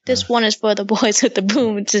This one is for the boys with the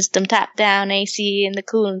boom system, top down AC and the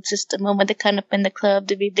cooling system. And when they come up in the club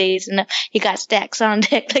to be blazing up, you got stacks on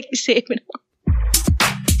deck like you saving up.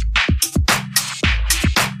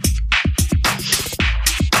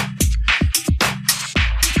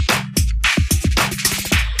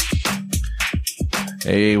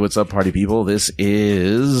 Hey, what's up, party people? This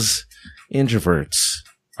is Introverts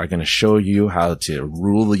are going to show you how to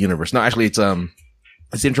rule the universe. No, actually, it's the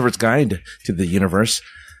Introvert's Guide to the Universe.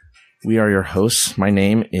 We are your hosts. My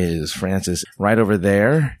name is Francis. Right over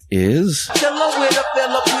there is...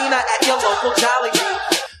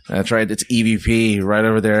 That's right. It's EVP right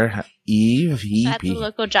over there. EVP. At the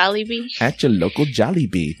local Jollibee. At your local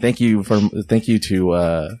Jollibee. Thank you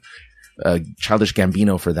to Childish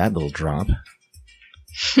Gambino for that little drop.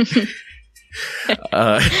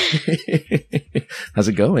 How's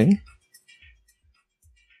it going?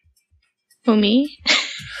 Who, me?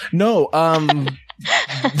 No, I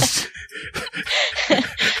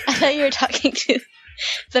thought you were talking to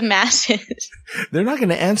the masses. They're not going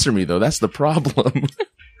to answer me, though. That's the problem.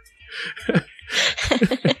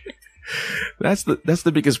 That's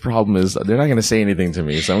the biggest problem is they're not going to say anything to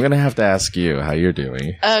me. So I'm going to have to ask you how you're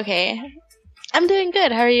doing. Okay. I'm doing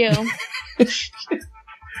good. How are you?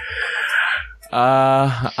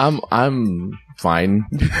 I'm fine.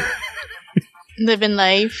 Living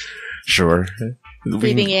life. Sure.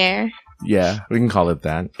 Breathing air. Yeah, we can call it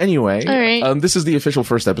that. Anyway, all right. This is the official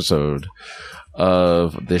first episode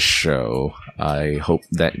of this show. I hope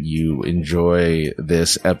that you enjoy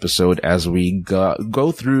this episode as we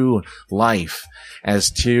go through life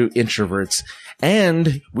as two introverts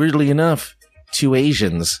and, weirdly enough, two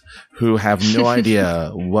Asians who have no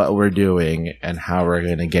idea what we're doing and how we're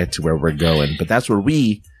going to get to where we're going. But that's where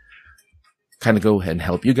we kind of go and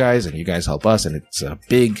help you guys, and you guys help us, and it's a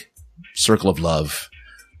big circle of love.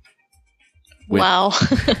 Wow.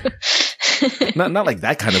 not like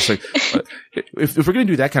that kind of circle. If we're going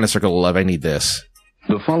to do that kind of circle of love, I need this.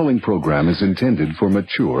 The following program is intended for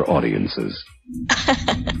mature audiences.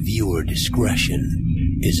 Viewer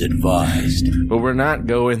discretion is advised. But we're not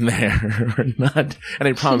going there. We're not. And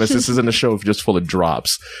I promise this isn't a show just full of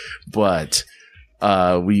drops. But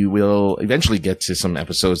we will eventually get to some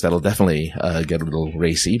episodes that'll definitely get a little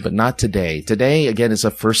racy, but not today. Today, again, is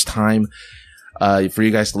a first time for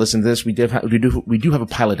you guys to listen to this. We do have a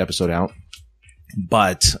pilot episode out,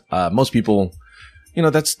 but most people,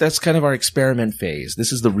 that's kind of our experiment phase.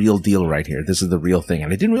 This is the real deal right here. This is the real thing.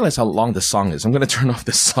 And I didn't realize how long the song is. I'm going to turn off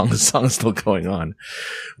this song. The song is still going on.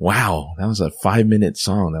 Wow. That was a 5-minute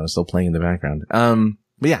song that was still playing in the background.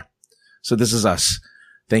 But yeah. So this is us.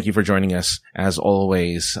 Thank you for joining us as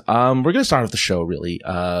always. We're going to start off the show really,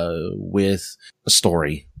 with a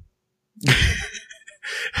story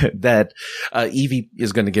that, Evie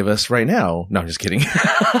is going to give us right now. No, I'm just kidding.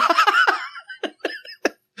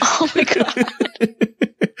 Oh my God.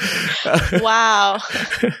 Wow.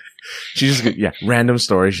 She's just, random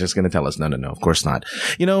story. She's just going to tell us. No, of course not.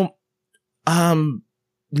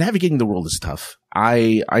 Navigating the world is tough.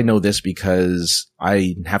 I know this because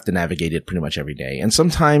I have to navigate it pretty much every day. And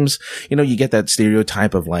sometimes, you get that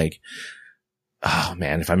stereotype of like, oh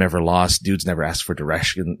man, if I'm ever lost, dudes never ask for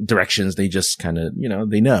directions. They just kind of,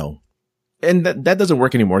 they know. And that doesn't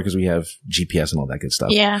work anymore because we have GPS and all that good stuff.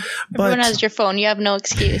 Yeah. But everyone has your phone. You have no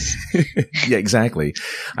excuse. Yeah, exactly.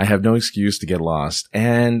 I have no excuse to get lost,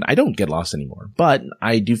 and I don't get lost anymore. But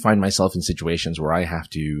I do find myself in situations where I have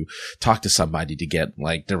to talk to somebody to get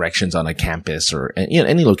like directions on a campus or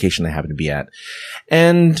any location I happen to be at.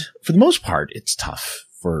 And for the most part, it's tough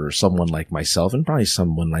for someone like myself and probably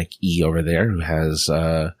someone like E over there who has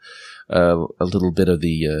a little bit of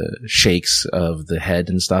the shakes of the head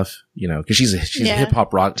and stuff, because she's a hip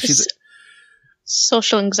hop rock. She's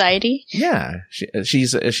social anxiety. Yeah,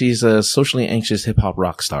 she's a socially anxious hip hop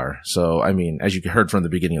rock star. So I mean, as you heard from the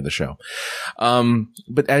beginning of the show,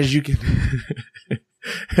 but as you can.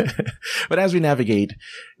 But as we navigate,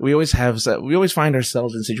 we always find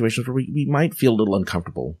ourselves in situations where we might feel a little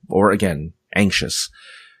uncomfortable or again, anxious,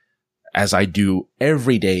 as I do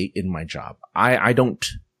every day in my job. I don't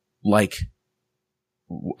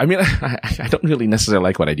really necessarily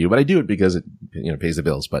like what I do, but I do it because it, pays the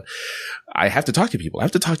bills. But I have to talk to people. I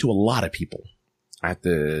have to talk to a lot of people. I have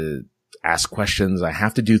to ask questions. I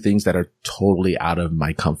have to do things that are totally out of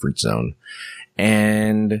my comfort zone.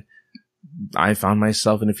 And I found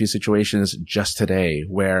myself in a few situations just today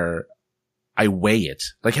where I weigh it.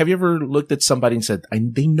 Like, have you ever looked at somebody and said,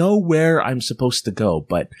 they know where I'm supposed to go,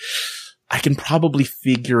 but I can probably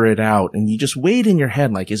figure it out. And you just weigh it in your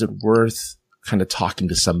head. Like, is it worth kind of talking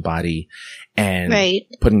to somebody and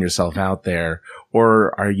putting yourself out there?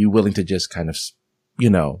 Or are you willing to just kind of,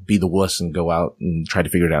 be the wuss and go out and try to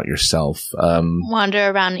figure it out yourself. Wander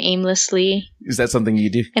around aimlessly. Is that something you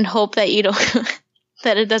do? And hope that you don't,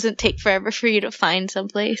 that it doesn't take forever for you to find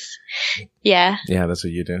someplace. Yeah. Yeah, that's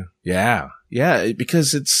what you do. Yeah. Yeah,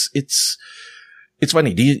 because it's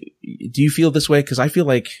funny. Do you feel this way? Because I feel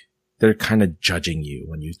like they're kind of judging you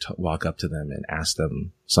when you walk up to them and ask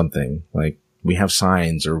them something. Like, we have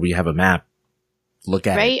signs or we have a map. Look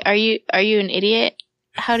at it. Right? Are you an idiot?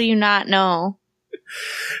 How do you not know?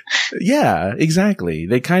 Yeah, exactly.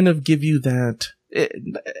 They kind of give you that.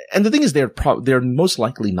 And the thing is, they're most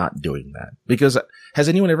likely not doing that, because has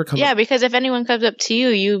anyone ever come? Yeah, because if anyone comes up to you,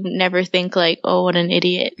 you never think like, "Oh, what an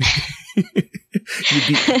idiot."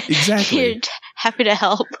 Exactly. You're happy to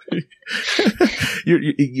help.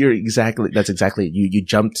 You're exactly. That's exactly it. You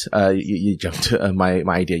jumped. You jumped my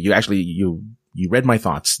idea. You read my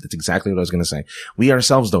thoughts. That's exactly what I was going to say. We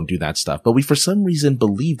ourselves don't do that stuff, but we, for some reason,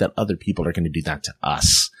 believe that other people are going to do that to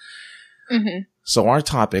us. Mm-hmm. So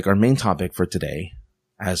our main topic for today,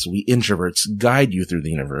 as we introverts guide you through the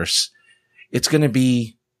universe, it's going to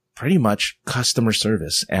be pretty much customer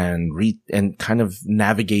service and kind of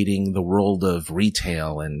navigating the world of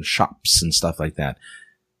retail and shops and stuff like that.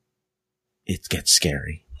 It gets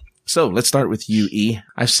scary. So let's start with you, E.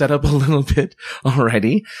 I've set up a little bit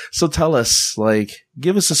already. So tell us,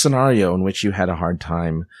 give us a scenario in which you had a hard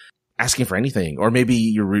time asking for anything, or maybe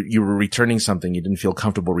you were returning something, you didn't feel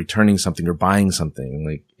comfortable returning something or buying something.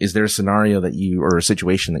 Like, is there a scenario or a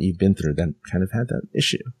situation that you've been through that kind of had that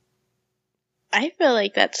issue? I feel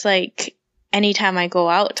like that's like anytime I go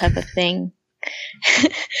out type of thing.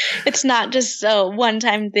 It's not just a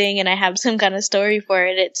one-time thing and I have some kind of story for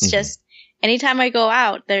it. It's just anytime I go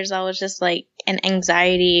out, there's always just like an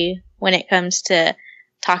anxiety when it comes to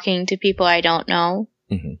talking to people I don't know.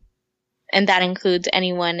 Mm-hmm. And that includes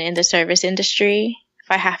anyone in the service industry.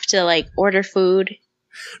 If I have to order food, really?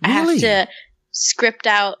 I have to script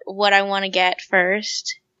out what I want to get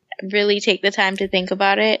first, really take the time to think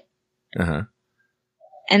about it. Uh-huh.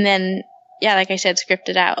 And then, yeah, like I said, script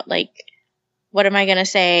it out. What am I going to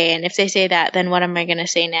say? And if they say that, then what am I going to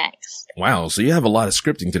say next? Wow. So you have a lot of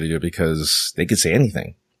scripting to do because they could say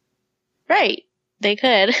anything. Right. They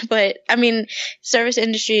could. But, I mean, service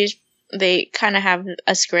industries, they kind of have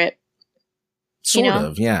a script. Sort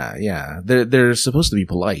of. Yeah. Yeah. They're supposed to be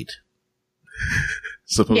polite.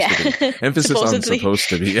 Supposed to be. Emphasis on supposed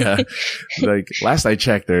to be. Yeah. Last I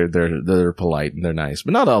checked, they're polite and they're nice,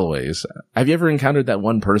 but not always. Have you ever encountered that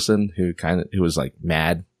one person who was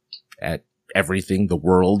mad at everything, the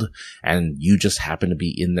world, and you just happen to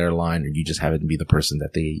be in their line, or you just happen to be the person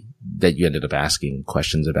that you ended up asking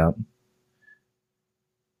questions about?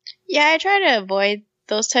 Yeah, I try to avoid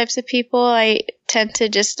those types of people. I tend to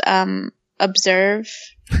just observe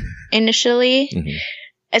initially. Mm-hmm.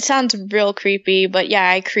 It sounds real creepy, but yeah,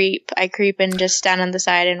 I creep and just stand on the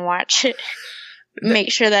side and watch it. Make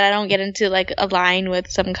sure that I don't get into a line with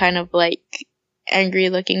some kind of angry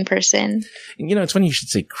looking person. It's funny you should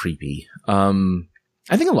say creepy. I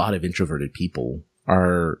think a lot of introverted people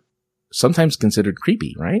are sometimes considered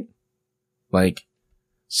creepy, right?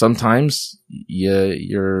 Sometimes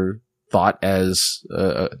you're thought as,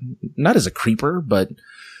 not as a creeper, but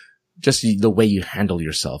just the way you handle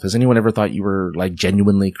yourself. Has anyone ever thought you were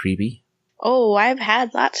genuinely creepy? Oh, I've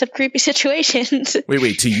had lots of creepy situations.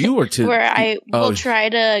 Wait, to you or to... Where I will try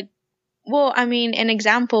to... Well, I mean, an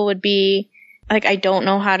example would be, I don't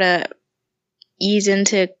know how to ease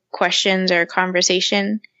into questions or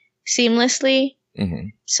conversation seamlessly. Mm-hmm.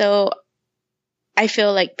 So I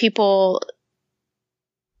feel like people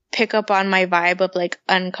pick up on my vibe of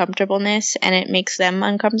uncomfortableness, and it makes them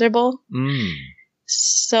uncomfortable. Mm.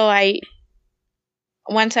 So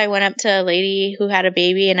once I went up to a lady who had a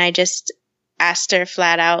baby and I just asked her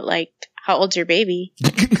flat out, how old's your baby?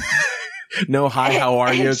 No, hi, how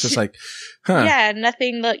are you? It's just huh. Yeah,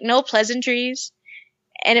 nothing, no pleasantries.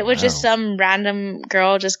 And it was just some random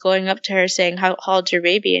girl just going up to her saying, how old's your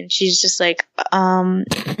baby? And she's just and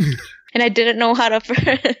I didn't know how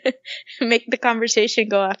to make the conversation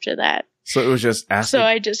go after that. So it was just asking. So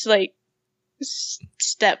I just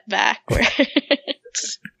stepped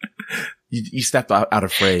backwards. You stepped out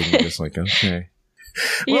of frame. You're just okay.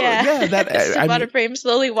 Well, yeah. Step out of frame,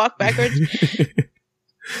 slowly walk backwards.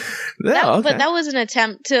 But that was an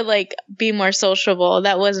attempt to be more sociable.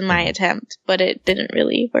 That was my attempt, but it didn't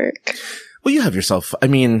really work. Well, you have yourself,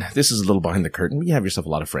 this is a little behind the curtain, but you have yourself a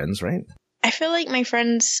lot of friends, right? I feel like my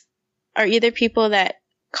friends are either people that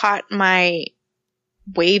caught my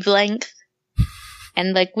wavelength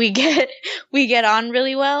and like we get on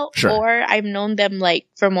really well. Sure. Or I've known them like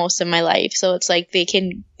for most of my life, so it's like they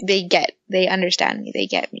understand me, they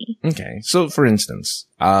get me. Okay. So for instance,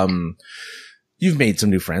 you've made some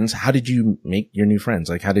new friends. How did you make your new friends?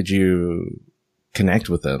 Like, how did you connect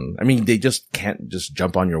with them? I mean, they just can't just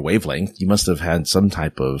jump on your wavelength. You must have had some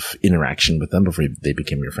type of interaction with them before they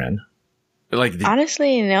became your friend. Like,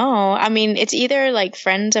 honestly, no. I mean, it's either like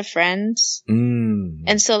friends of friends.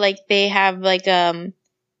 And so like they have like, an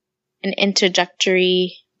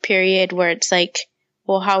introductory period where it's like,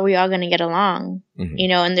 well, how are we all going to get along? You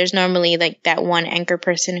know, and there's normally like that one anchor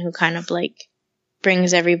person who kind of like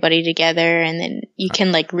brings everybody together, and then you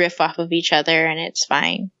can like riff off of each other and it's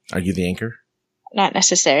fine. Are you the anchor? Not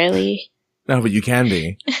necessarily. No, but you can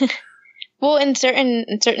be. Well, in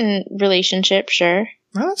certain relationships, sure.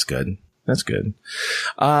 Oh, that's good. That's good.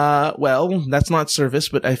 Well, that's not service,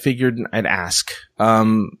 but I figured I'd ask.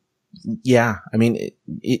 Yeah, I mean,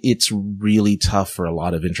 it's really tough for a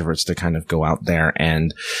lot of introverts to kind of go out there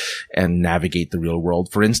and navigate the real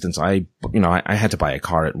world. For instance, I had to buy a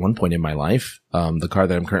car at one point in my life. The car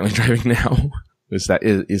that I'm currently driving now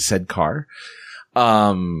is said car.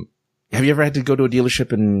 Have you ever had to go to a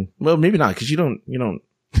dealership and, well, maybe not, because you don't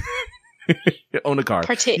own a car.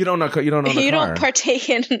 You don't own a car. You don't partake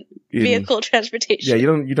in vehicle transportation.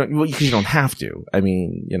 Yeah, because you don't have to. I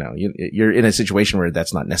mean, you're in a situation where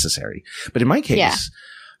that's not necessary. But in my case,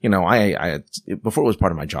 I before it was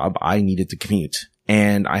part of my job, I needed to commute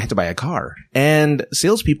and I had to buy a car. And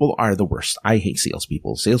salespeople are the worst. I hate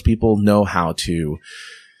salespeople. Salespeople know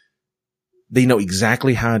they know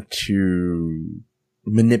exactly how to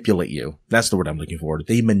manipulate you. That's the word I'm looking for.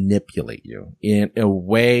 They manipulate you in a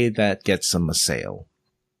way that gets them a sale.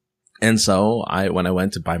 And so when I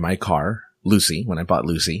went to buy my car, when I bought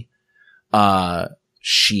Lucy,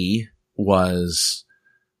 she was,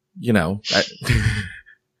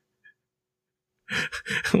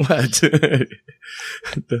 what?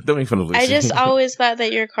 Don't make fun of Lucy. I just always thought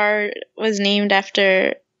that your car was named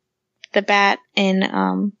after the bat in,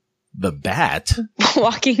 The bat?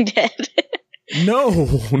 Walking Dead.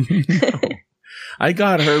 No. I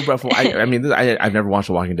got her before. I've never watched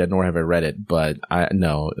The Walking Dead, nor have I read it, but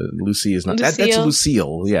no, Lucy is not. That's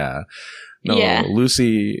Lucille. Yeah. No, yeah.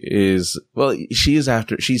 Lucy is, well,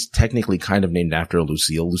 she's technically kind of named after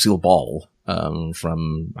Lucille Ball,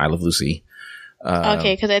 from I Love Lucy.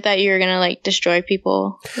 Okay, because I thought you were gonna like destroy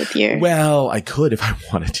people with your. Well, I could if I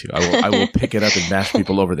wanted to. I will pick it up and bash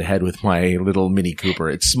people over the head with my little Mini Cooper.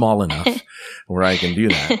 It's small enough where I can do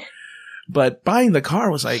that. But buying the car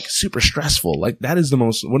was like super stressful. Like that is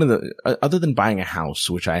other than buying a house,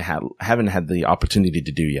 which I haven't had the opportunity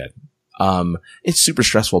to do yet. It's super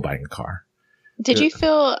stressful buying a car. Did you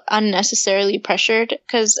feel unnecessarily pressured?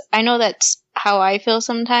 Cause I know that's how I feel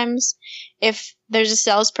sometimes. If there's a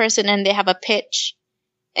salesperson and they have a pitch,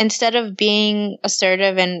 instead of being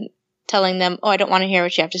assertive and telling them, oh, I don't want to hear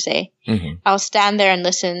what you have to say. I'll stand there and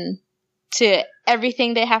listen to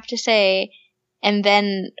everything they have to say. And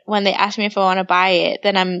then when they ask me if I want to buy it,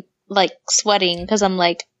 then I'm like sweating because I'm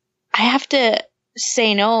like, I have to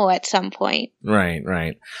say no at some point. Right,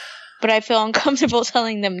 right. But I feel uncomfortable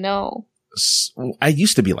telling them no. I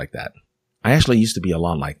used to be like that. I actually used to be a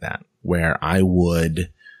lot like that, where I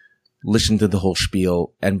would listen to the whole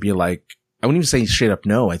spiel and be like, I wouldn't even say straight up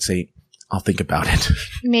no. I'd say, I'll think about it.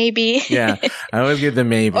 Maybe. Yeah. I always give them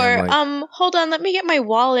maybe. Or, hold on, let me get my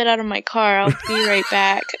wallet out of my car. I'll be right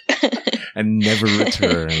back. And never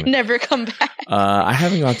return. Never come back. I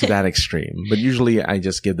haven't gone to that extreme, but usually I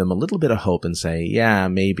just give them a little bit of hope and say, yeah,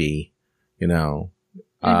 maybe,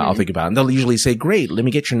 I'll think about it. And they'll usually say, great, let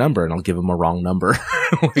me get your number. And I'll give them a wrong number.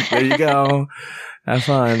 Like, there you go. Have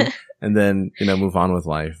fun. And then, move on with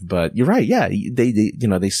life. But you're right. Yeah.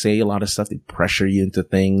 They say a lot of stuff. They pressure you into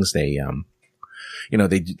things. They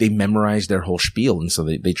memorize their whole spiel. And so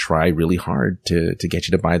they try really hard to get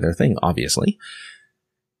you to buy their thing, obviously.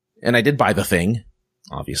 And I did buy the thing,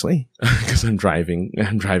 obviously, because I'm driving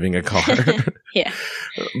a car. Yeah.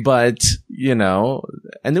 But,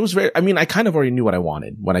 and it was I kind of already knew what I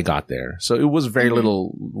wanted when I got there. So it was very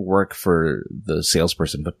little work for the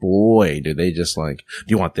salesperson. But boy, did they just like, do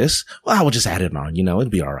you want this? Well, I will just add it on, it'll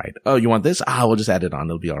be all right. Oh, you want this? We'll just add it on.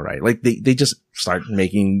 It'll be all right. Like they just start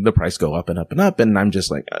making the price go up and up and up. And I'm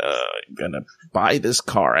just like, I'm gonna buy this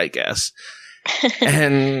car, I guess.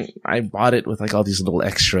 And I bought it with like all these little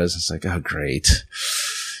extras. It's like, oh, great.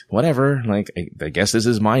 Whatever. Like, I guess this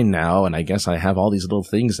is mine now. And I guess I have all these little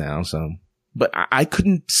things now. So, but I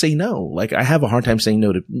couldn't say no. Like, I have a hard time saying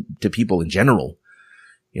no to people in general.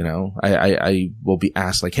 I will be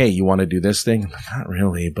asked like, hey, you want to do this thing? I'm like, not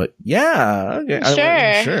really, but yeah. Okay,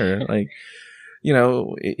 sure. Sure. Like, you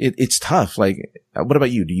know, it's tough. Like, what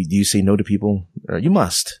about you? Do you say no to people? Or you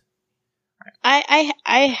must.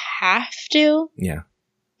 I have to. Yeah.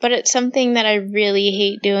 But it's something that I really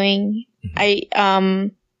hate doing. I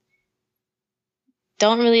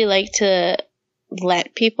don't really like to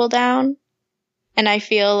let people down. And I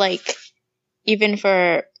feel like even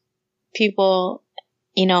for people,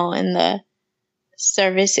 you know, in the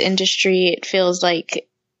service industry, it feels like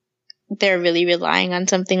they're really relying on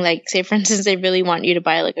something. Like, say, for instance, they really want you to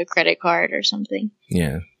buy like a credit card or something.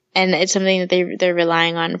 Yeah. And it's something that they're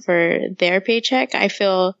relying on for their paycheck. I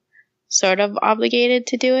feel sort of obligated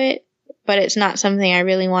to do it, but it's not something I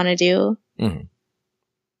really want to do. Mm-hmm.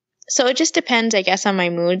 So it just depends, I guess, on my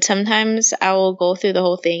mood. Sometimes I will go through the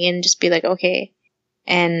whole thing and just be like, okay.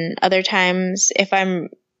 And other times, if I'm,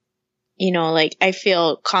 you know, like I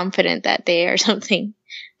feel confident that day or something,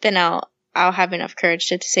 then I'll have enough courage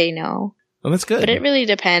to say no. Well, that's good. But it really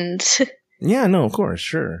depends. Yeah, no, of course.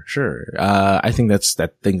 Sure. I think that's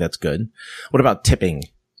good. What about tipping?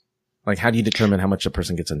 Like, how do you determine how much a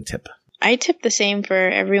person gets in tip? I tip the same for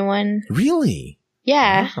everyone. Really?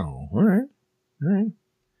 Yeah. Wow. All right.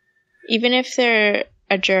 Even if they're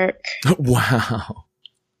a jerk. Wow.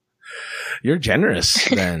 You're generous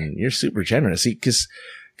then. You're super generous. See, cause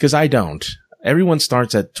I don't. Everyone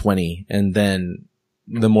starts at 20 and then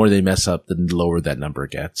the more they mess up, the lower that number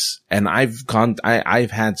gets. And I've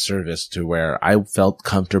had service to where I felt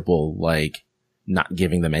comfortable, like, not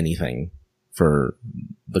giving them anything for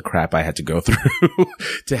the crap I had to go through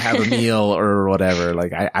to have a meal or whatever.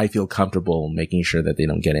 Like, I feel comfortable making sure that they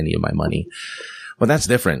don't get any of my money. But that's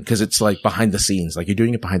different because it's like behind the scenes. Like, you're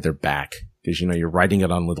doing it behind their back because, you know, you're writing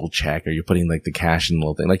it on a little check or you're putting like the cash in a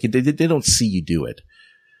little thing. Like, they don't see you do it.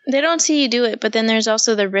 They don't see you do it, but then there's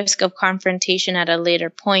also the risk of confrontation at a later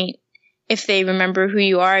point if they remember who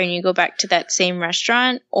you are and you go back to that same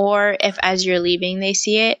restaurant, or if as you're leaving they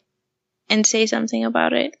see it and say something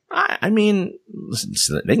about it. I mean,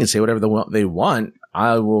 they can say whatever they want.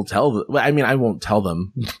 I will tell them. I mean, I won't tell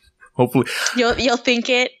them. Hopefully, you'll think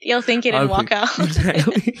it and walk out.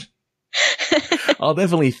 Exactly. I'll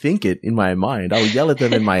definitely think it in my mind. I'll yell at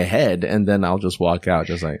them in my head, and then I'll just walk out,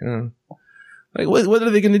 just like, like what are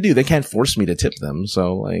they going to do? They can't force me to tip them.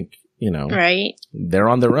 So, like, you know, right? They're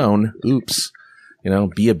on their own. Oops. You know,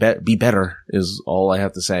 be better is all I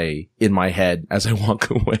have to say in my head as I walk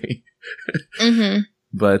away. Mm-hmm.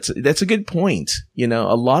 But that's a good point. You know,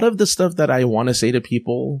 a lot of the stuff that I want to say to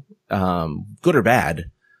people, good or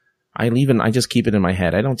bad, I just keep it in my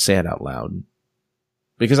head. I don't say it out loud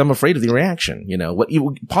because I'm afraid of the reaction. You know,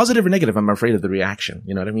 positive or negative, I'm afraid of the reaction.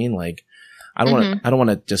 You know what I mean? Like, I don't want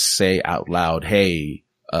to just say out loud, "Hey,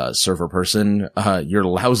 server person, you're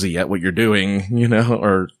lousy at what you're doing," you know,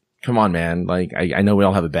 or "Come on, man. Like, I know we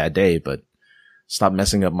all have a bad day, but stop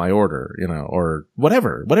messing up my order," you know, or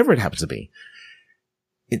whatever it happens to be.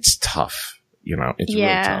 It's tough, you know, it's really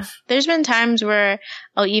tough. There's been times where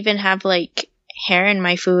I'll even have like hair in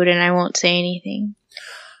my food and I won't say anything.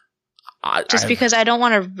 Because I don't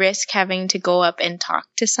want to risk having to go up and talk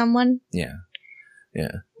to someone. Yeah.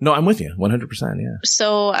 Yeah. No, I'm with you 100%. Yeah.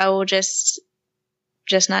 So I will just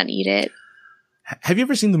not eat it. Have you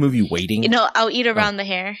ever seen the movie Waiting? You know, I'll eat around the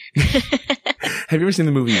hair. Have you ever seen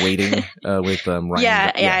the movie Waiting with Ryan?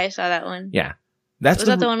 Yeah, I saw that one. Yeah. Was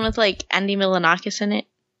that the one with like Andy Milonakis in it?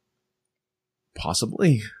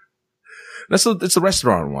 Possibly. It's the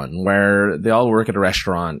restaurant one where they all work at a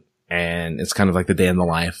restaurant and it's kind of like the day in the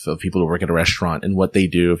life of people who work at a restaurant and what they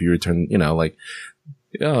do if you return, you know, like,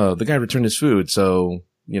 oh, the guy returned his food, so,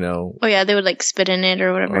 you know. Oh yeah, they would like spit in it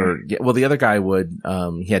or whatever. Well, the other guy would,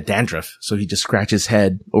 he had dandruff, so he'd just scratch his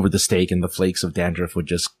head over the steak and the flakes of dandruff would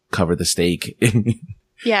just cover the steak.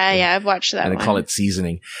 Yeah, I've watched that and one. they call it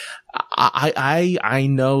seasoning. I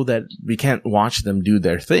know that we can't watch them do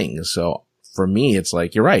their thing, so for me, it's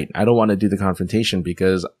like, you're right. I don't want to do the confrontation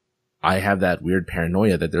because I have that weird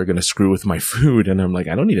paranoia that they're going to screw with my food. And I'm like,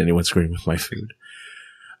 I don't need anyone screwing with my food.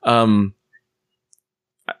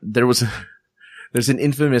 There's an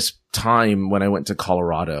infamous time when I went to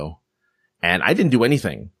Colorado and I didn't do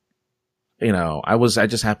anything. You know, I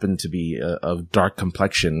just happened to be of dark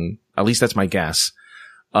complexion. At least that's my guess.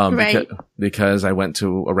 Right. Because I went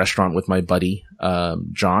to a restaurant with my buddy,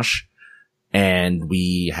 Josh, and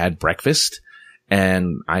we had breakfast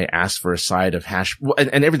and I asked for a side of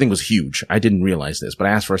and everything was huge. I didn't realize this, but I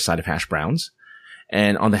asked for a side of hash browns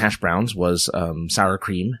and on the hash browns was, sour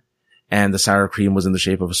cream and the sour cream was in the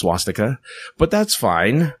shape of a swastika, but that's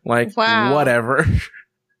fine. Like, whatever.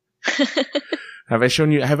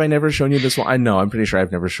 Have I never shown you this one? I know. I'm pretty sure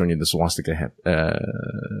I've never shown you the swastika,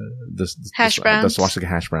 hash browns. The swastika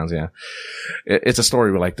hash browns. Yeah. It's a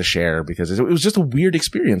story we like to share because it was just a weird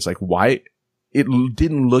experience. Like why it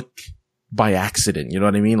didn't look by accident. You know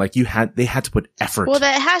what I mean? Like they had to put effort. Well,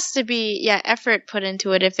 that has to be, effort put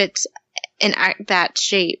into it if it's in that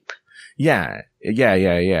shape. Yeah.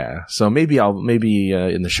 So maybe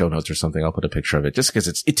in the show notes or something, I'll put a picture of it just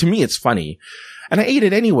because to me, it's funny. And I ate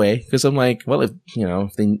it anyway because I'm like, well, if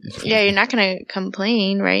they. Yeah, you're not going to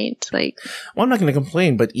complain, right? Like. Well, I'm not going to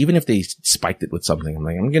complain, but even if they spiked it with something, I'm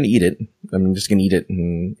like, I'm going to eat it. I'm just going to eat it.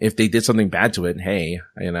 And if they did something bad to it, hey,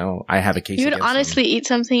 I have a case. You would honestly eat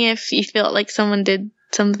something if you felt like someone did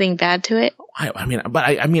something bad to it. I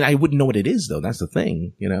mean, I wouldn't know what it is though. That's the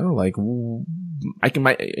thing, like the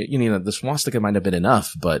swastika might have been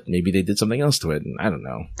enough, but maybe they did something else to it. And I don't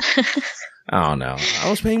know. I don't know. I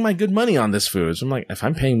was paying my good money on this food. So I'm like, if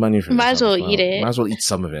I'm paying money for this, might as well eat it. Might as well eat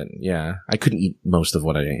some of it. Yeah. I couldn't eat most of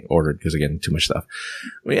what I ordered because again, too much stuff.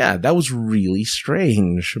 But yeah, that was really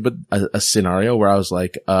strange. But a scenario where I was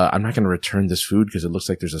like, I'm not going to return this food because it looks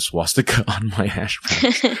like there's a swastika on my hash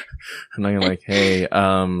browns. And I'm like, hey,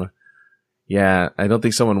 yeah, I don't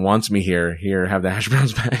think someone wants me here. Here, have the hash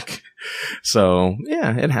browns back. So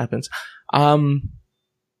yeah, it happens. We're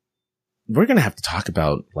going to have to talk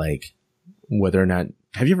about like, whether or not,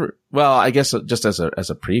 have you ever, well, I guess just as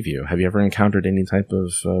a preview, have you ever encountered any type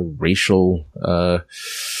of racial,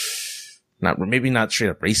 maybe not straight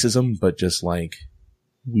up racism, but just like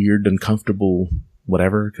weird, uncomfortable,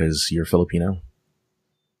 whatever, because you're Filipino?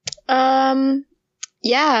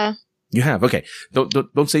 Yeah. You have? Okay.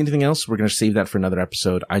 Don't say anything else. We're going to save that for another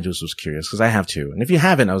episode. I just was curious because I have too. And if you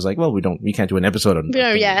haven't, I was like, well, we can't do an episode on.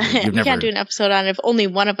 Yeah. We can't do an episode on if only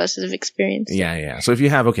one of us has experienced. Yeah. So if you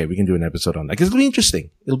have, okay, we can do an episode on that because it'll be interesting.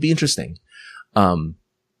 It'll be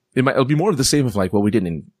more of the same of like what we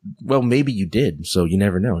did well, maybe you did. So you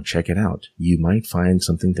never know. Check it out. You might find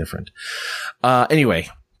something different. Anyway.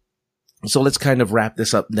 So let's kind of wrap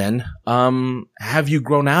this up then. Have you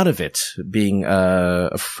grown out of it being,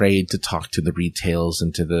 afraid to talk to the retails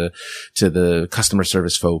and to the customer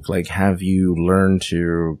service folk? Like, have you learned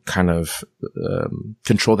to kind of,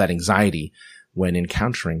 control that anxiety when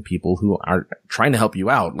encountering people who are trying to help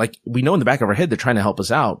you out? Like, we know in the back of our head they're trying to help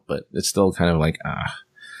us out, but it's still kind of like, I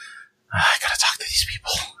gotta talk to these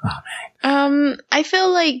people. Oh man. I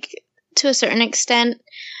feel like to a certain extent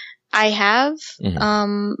I have,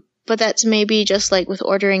 but that's maybe just like with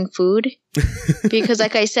ordering food because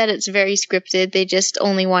like I said, it's very scripted. They just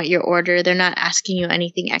only want your order. They're not asking you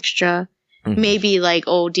anything extra. Mm-hmm. Maybe like,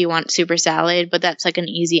 oh, do you want soup or salad? But that's like an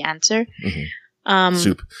easy answer. Mm-hmm.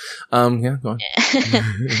 Soup. Yeah, go on.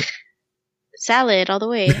 Salad all the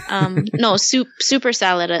way. No, super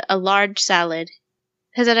salad, a large salad.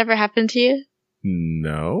 Has that ever happened to you?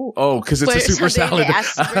 No. Oh, because it's a super salad. They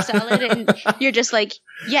ask super salad and you're just like,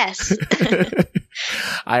 yes.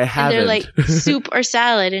 I haven't. And they're like, soup or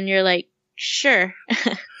salad? And you're like, sure.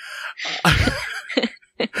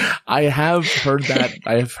 I have heard that.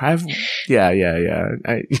 Yeah.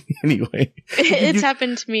 Anyway. It's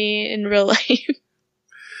happened to me in real life.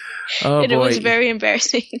 Oh, and boy. It was very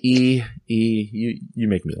embarrassing. You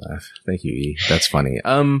make me laugh. Thank you, E. That's funny.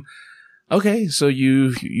 Okay, so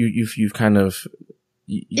you've kind of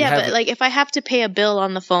but like if I have to pay a bill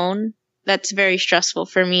on the phone, that's very stressful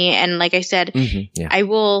for me. And like I said, I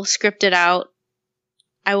will script it out.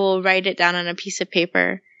 I will write it down on a piece of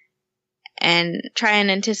paper and try and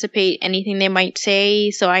anticipate anything they might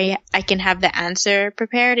say, so I can have the answer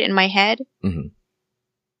prepared in my head.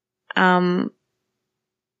 Mm-hmm.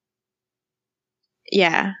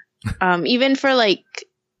 Yeah. Even for like,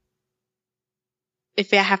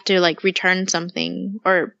 if I have to like return something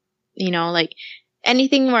or, like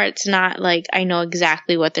anything where it's not like I know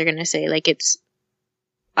exactly what they're going to say, like it's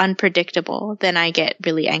unpredictable, then I get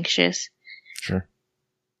really anxious. Sure.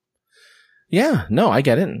 Yeah, no, I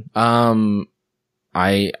get it.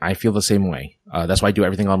 I feel the same way. That's why I do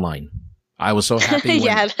everything online. I was so happy.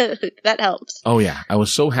 Yeah, that helps. Oh yeah. I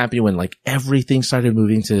was so happy when like everything started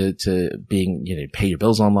moving to being, pay your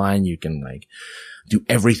bills online. You can like do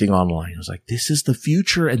everything online. I was like, this is the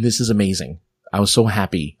future and this is amazing. I was so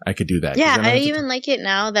happy I could do that. Yeah. I even like it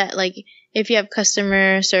now that like if you have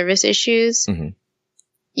customer service issues,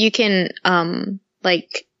 you can,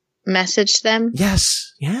 like message them.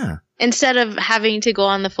 Yes. Yeah. Instead of having to go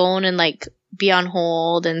on the phone and like be on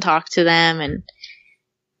hold and talk to them and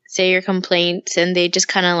say your complaints, and they just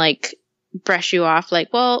kind of like brush you off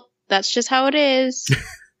like, well, that's just how it is.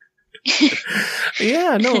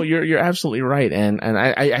 Yeah, no, you're absolutely right. And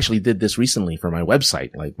I actually did this recently for my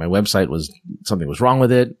website. Like my website something was wrong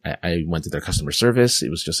with it. I went to their customer service. It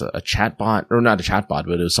was just a chat bot, or not a chat bot,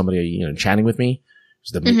 but it was somebody, chatting with me.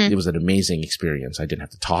 It was an amazing experience. I didn't have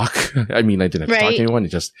to talk. I mean, I didn't have to talk to anyone.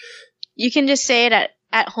 You can just say it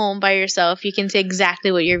at home by yourself. You can say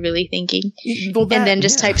exactly what you're really thinking. And then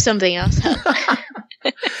just type something else up.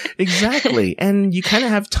 Exactly. And you kind of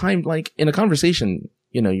have time, like in a conversation,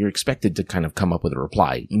 you're expected to kind of come up with a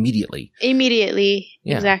reply immediately.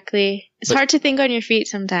 Yeah. Exactly. It's hard to think on your feet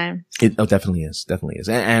sometimes. It definitely is. Definitely is.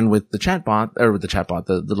 And with the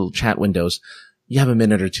the little chat windows, you have a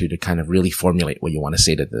minute or two to kind of really formulate what you want to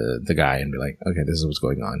say to the guy and be like, okay, this is what's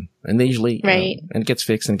going on. And they usually, and it gets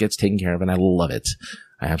fixed and gets taken care of. And I love it.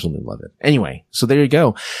 I absolutely love it. Anyway, so there you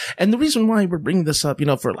go. And the reason why we're bringing this up,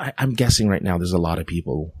 I'm guessing right now there's a lot of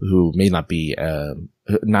people who may not be,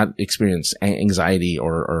 not experience anxiety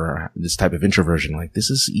or this type of introversion. Like, this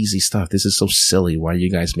is easy stuff. This is so silly. Why are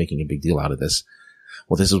you guys making a big deal out of this?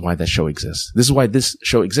 Well, this is why that show exists. This is why this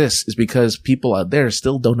show exists, is because people out there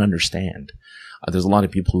still don't understand. There's a lot of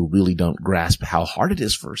people who really don't grasp how hard it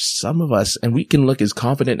is for some of us, and we can look as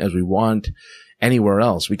confident as we want anywhere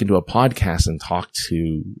else. We can do a podcast and talk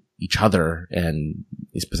to each other and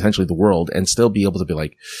potentially the world and still be able to be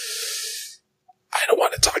like, I don't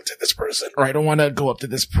want to talk to this person, or I don't want to go up to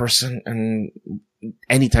this person. And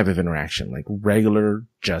any type of interaction, like regular,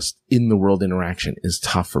 just in the world interaction, is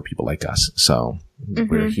tough for people like us. So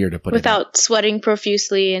we're here to put without sweating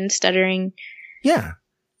profusely and stuttering. Yeah.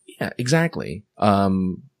 Yeah, exactly.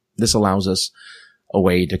 This allows us a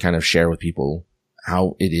way to kind of share with people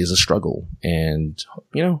how it is a struggle and,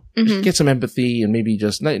 get some empathy, and maybe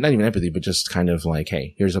just not even empathy, but just kind of like,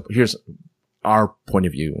 hey, here's our point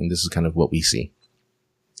of view, and this is kind of what we see.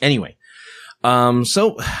 Anyway,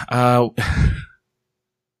 so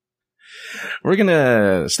we're going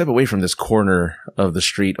to step away from this corner of the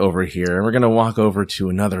street over here, and we're going to walk over to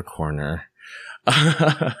another corner.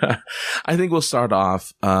 I think we'll start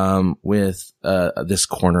off with this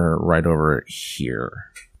corner right over here.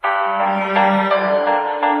 All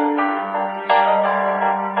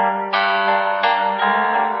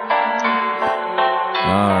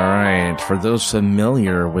right. For those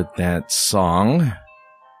familiar with that song,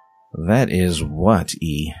 that is what,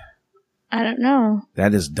 E? I don't know.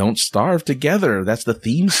 That is Don't Starve Together. That's the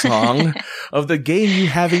theme song of the game you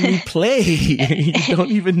having me play. You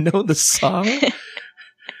don't even know the song?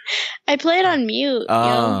 I play it on mute.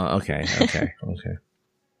 Oh, okay.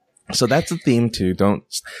 So that's the theme too.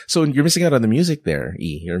 So you're missing out on the music there,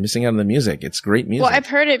 E. You're missing out on the music. It's great music. Well, I've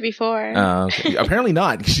heard it before. Okay. Apparently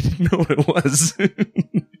not, because you didn't know what it was.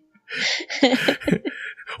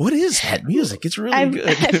 What is that music? It's really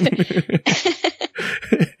good.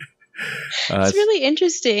 It's really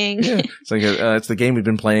interesting. Yeah. It's like it's the game we've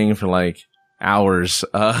been playing for like hours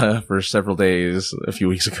for several days a few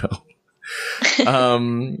weeks ago.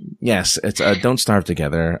 Yes, it's Don't Starve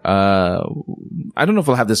Together. I don't know if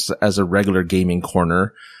we'll have this as a regular gaming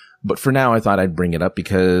corner, but for now I thought I'd bring it up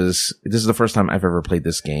because this is the first time I've ever played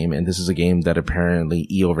this game, and this is a game that apparently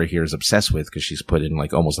E over here is obsessed with because she's put in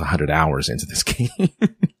like almost 100 hours into this game.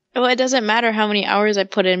 Well, it doesn't matter how many hours I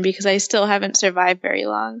put in because I still haven't survived very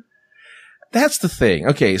long. That's the thing.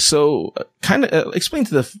 Okay, so kind of explain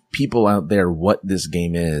to the people out there what this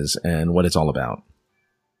game is and what it's all about.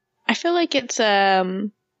 I feel like it's a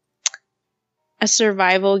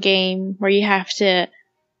survival game where you have to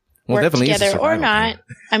work together, or not. Game.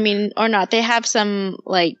 I mean, or not. They have some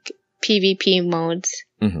like PvP modes,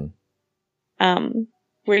 where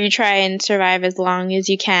you try and survive as long as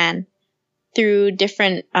you can through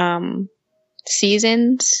different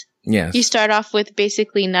seasons. Yes. You start off with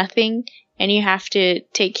basically nothing, and you have to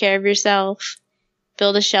take care of yourself,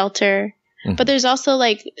 build a shelter. But there's also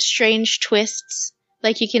like strange twists.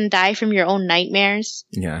 Like you can die from your own nightmares.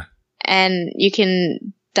 Yeah. And you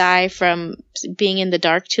can die from being in the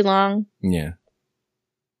dark too long. Yeah.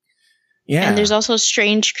 Yeah. And there's also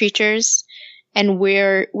strange creatures and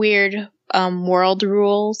weird world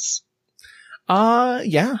rules.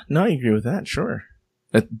 Yeah. No, I agree with that. Sure.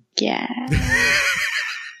 Yeah.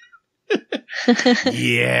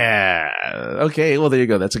 Yeah. Okay. Well, there you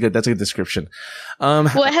go. That's a good description.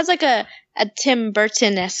 Well, it has like a Tim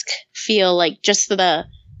Burton-esque feel, like just the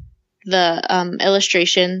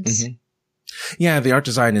illustrations. Yeah, the art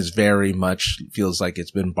design is very much feels like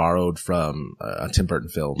it's been borrowed from a Tim Burton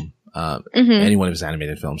film, any one of his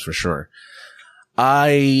animated films for sure. What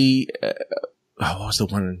was the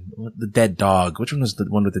one? The dead dog. Which one was the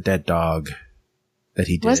one with the dead dog that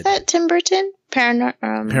he did? Was that Tim Burton?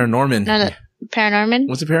 Paranorman. Paranorman?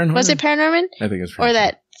 Was it Paranorman? Was it Paranorman? I think it's Paranorman. Or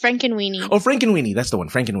that Frankenweenie. Oh, Frankenweenie. That's the one.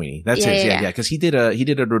 Frankenweenie. That's his. Yeah. Because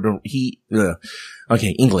okay,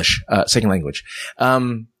 English, second language.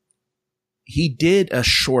 He did a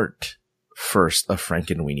short first of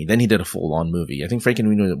Frankenweenie. Then he did a full-on movie. I think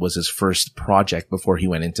Frankenweenie was his first project before he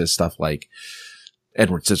went into stuff like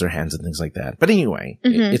Edward Scissorhands and things like that. But anyway,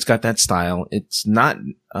 it's got that style. It's not,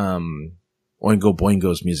 Oingo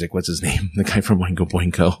Boingo's music. What's his name? The guy from Oingo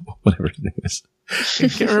Boingo. Whatever his name is. I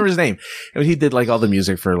can't remember his name. But he did like all the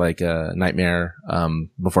music for like, Nightmare,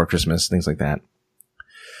 Before Christmas, things like that.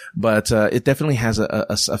 But, it definitely has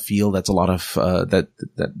a feel that's a lot of,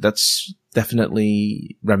 that's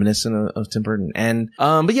definitely reminiscent of Tim Burton. And,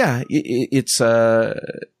 but yeah, it's a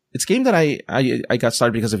game that I got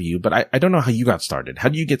started because of you, but I don't know how you got started. How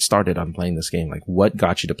do you get started on playing this game? Like, what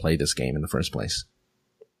got you to play this game in the first place?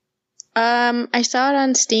 I saw it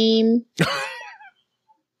on Steam.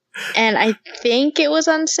 And I think it was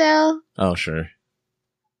on sale. Oh, sure.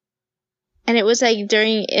 And it was like in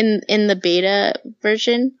the beta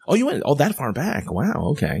version. Oh, you went that far back. Wow.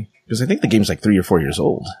 Okay. Because I think the game's like 3 or 4 years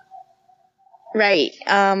old. Right.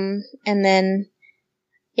 And then,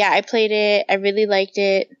 yeah, I played it. I really liked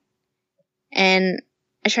it. And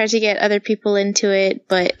I tried to get other people into it,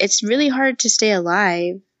 but it's really hard to stay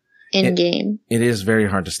alive in game. It is very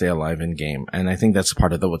hard to stay alive in game. And I think that's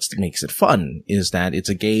part of what makes it fun, is that it's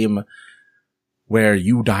a game where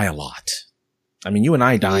you die a lot. I mean, you and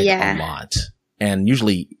I died a lot. And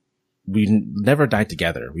usually we never died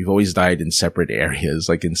together. We've always died in separate areas,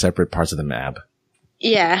 like in separate parts of the map.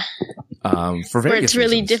 Yeah. For various where it's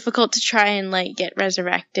really reasons. Difficult to try and like get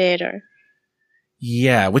resurrected or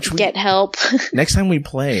get help. Next time we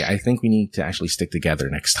play, I think we need to actually stick together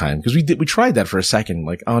next time, because we tried that for a second.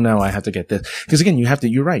 Like, oh no, I have to get this. Because again,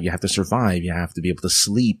 you're right. You have to survive. You have to be able to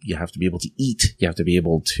sleep. You have to be able to eat. You have to be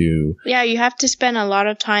able to. Yeah, you have to spend a lot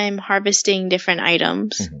of time harvesting different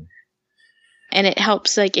items. Mm-hmm. And it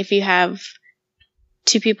helps, like, if you have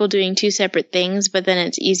two people doing two separate things, but then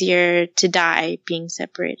it's easier to die being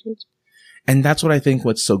separated. And that's what I think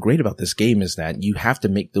what's so great about this game is that you have to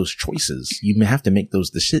make those choices. You have to make those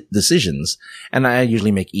decisions. And I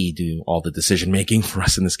usually make E do all the decision making for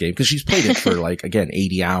us in this game, because she's played it for like, again,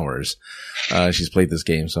 80 hours. She's played this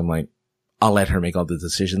game. So I'm like, I'll let her make all the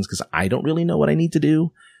decisions because I don't really know what I need to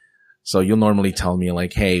do. So you'll normally tell me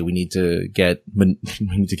like, hey, we need to get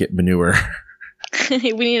manure.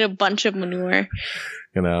 We need a bunch of manure.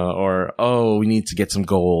 You know, or, oh, we need to get some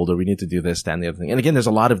gold, or we need to do this, that, and the other thing. And again, there's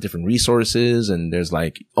a lot of different resources, and there's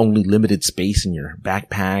like only limited space in your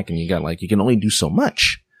backpack, and you got like, you can only do so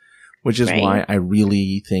much, which is why I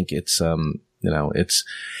really think it's,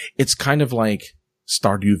 it's kind of like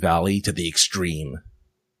Stardew Valley to the extreme.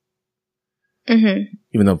 Mm-hmm.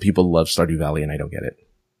 Even though people love Stardew Valley and I don't get it.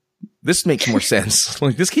 This makes more sense.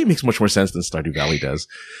 Like, this game makes much more sense than Stardew Valley does.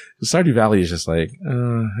 Stardew Valley is just like,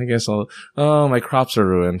 I guess my crops are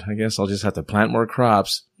ruined. I guess I'll just have to plant more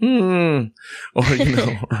crops. Or,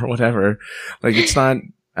 or whatever. Like, it's not,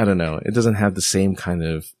 I don't know. It doesn't have the same kind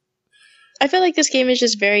of. I feel like this game is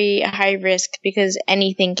just very high risk because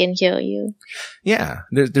anything can kill you. Yeah.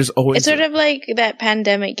 There's always. It's sort of like that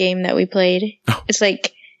pandemic game that we played. Oh. It's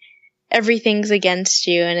like everything's against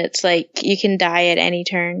you, and it's like you can die at any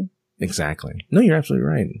turn. Exactly. No, you're absolutely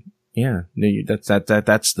right. Yeah. No, it's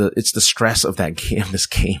the stress of that game, this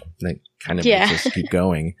game, that kind of makes us keep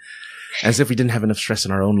going. As if we didn't have enough stress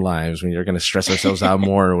in our own lives, when you're going to stress ourselves out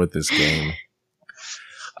more with this game.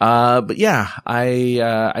 But yeah,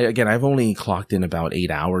 I've only clocked in about 8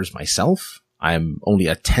 hours myself. I'm only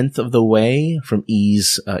a 10th of the way from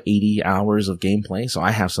E's 80 hours of gameplay. So I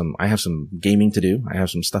have some gaming to do. I have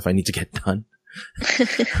some stuff I need to get done.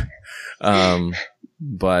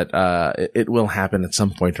 But it will happen at some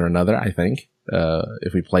point or another, I think,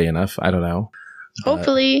 if we play enough. I don't know.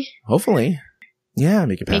 Hopefully. Yeah,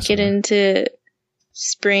 make it into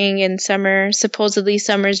spring and summer. Supposedly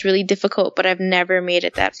summer's really difficult, but I've never made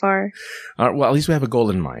it that far. Well, at least we have a goal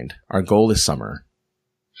in mind. Our goal is summer.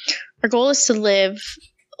 Our goal is to live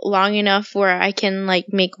long enough where I can like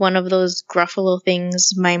make one of those Gruffalo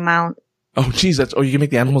things my mount. Oh, geez, you can make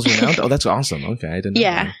the animals your mount? Oh, that's awesome. Okay, I didn't know.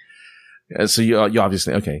 Yeah. So you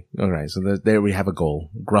obviously, okay. All right. So there we have a goal.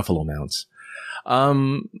 Gruffalo mounts.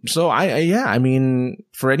 So I mean,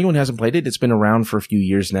 for anyone who hasn't played it, it's been around for a few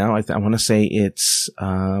years now. I want to say it's,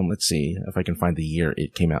 let's see if I can find the year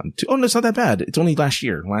it came out. Oh, no, it's not that bad. It's only last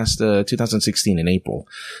 2016 in April.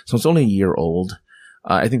 So it's only a year old.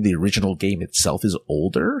 I think the original game itself is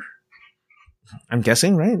older. I'm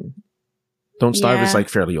guessing, right? Don't Starve is like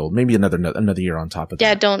fairly old. Maybe another year on top of that.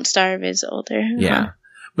 Yeah, Don't Starve is older. Yeah.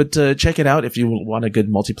 But check it out if you want a good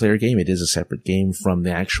multiplayer game. It is a separate game from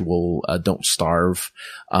the actual Don't Starve,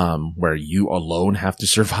 where you alone have to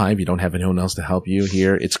survive. You don't have anyone else to help you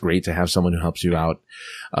here. It's great to have someone who helps you out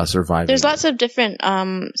surviving. There's lots of different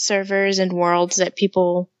servers and worlds that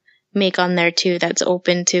people make on there too. That's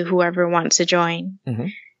open to whoever wants to join. Mm-hmm.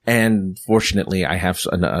 And fortunately, I have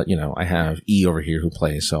I have E over here who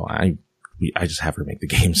plays, so I just have her make the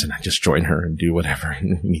games and I just join her and do whatever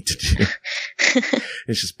we need to do.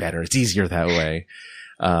 It's just better. It's easier that way.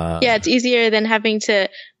 Yeah, it's easier than having to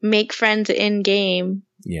make friends in game.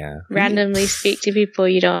 Yeah. Randomly speak to people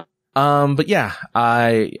you don't. But yeah,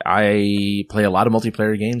 I play a lot of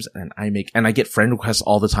multiplayer games and I get friend requests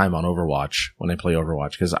all the time on Overwatch when I play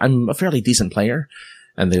Overwatch because I'm a fairly decent player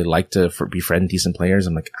and they like to befriend decent players.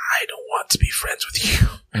 I'm like, I don't want to be friends with you.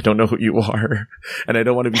 I don't know who you are and I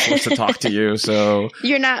don't want to be forced to talk to you. So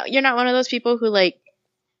you're not one of those people who like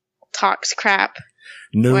talks crap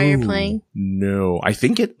no, while you're playing? No, I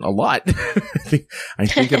think it a lot. I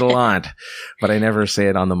think it a lot, but I never say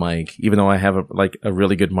it on the mic, even though I have a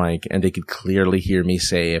really good mic and they could clearly hear me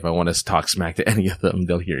say if I want to talk smack to any of them,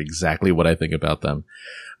 they'll hear exactly what I think about them,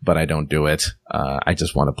 but I don't do it. I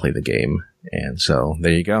just want to play the game. And so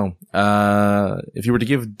there you go. If you were to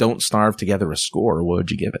give Don't Starve Together a score, what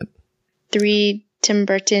would you give it? 3 Tim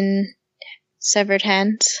Burton severed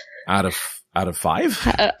hands. Out of 5? Out of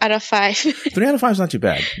 5. 3 out of 5 is not too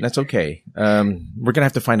bad. That's okay. We're gonna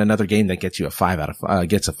have to find another game that gets you a 5 out of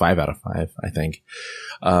 5, I think.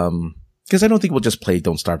 Cause I don't think we'll just play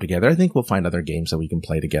Don't Starve together. I think we'll find other games that we can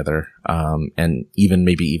play together. And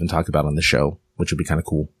maybe even talk about on the show, which would be kind of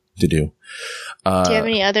cool to do. Do you have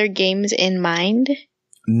any other games in mind?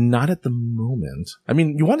 Not at the moment. I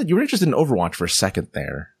mean, you were interested in Overwatch for a second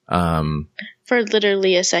there. For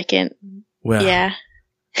literally a second. Well, yeah.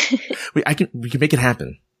 we can make it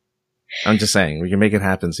happen. I'm just saying, we can make it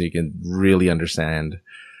happen so you can really understand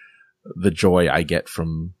the joy I get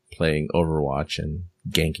from playing Overwatch and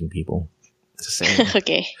ganking people. It's the same.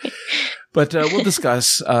 Okay. But we'll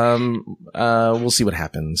discuss. We'll see what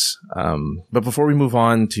happens. But before we move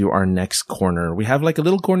on to our next corner, we have like a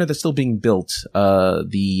little corner that's still being built.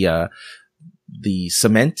 The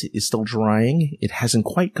cement is still drying. It hasn't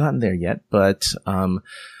quite gotten there yet, but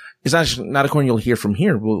it's actually not a corner you'll hear from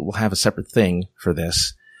here. We'll have a separate thing for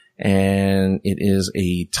this. And it is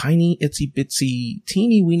a tiny, itsy bitsy,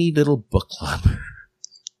 teeny weeny little book club.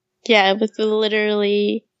 Yeah, with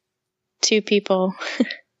literally 2 people.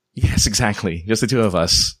 Yes, exactly. Just the 2 of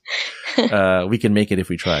us. We can make it if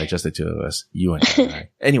we try. Just the 2 of us. You and I.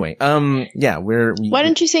 Anyway, yeah, why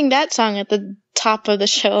don't you sing that song at the top of the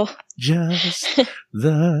show? Just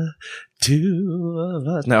the 2 of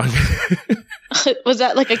us. No. Was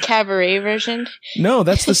that like a cabaret version? No,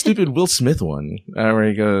 that's the stupid Will Smith one, where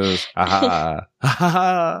he goes, aha, ha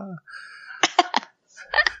ha.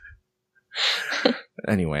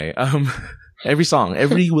 Anyway,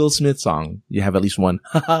 every Will Smith song, you have at least one.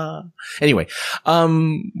 Anyway,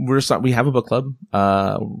 we have a book club.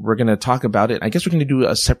 We're going to talk about it. I guess we're going to do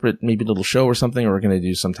a separate, maybe little show or something, or we're going to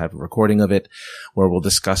do some type of recording of it where we'll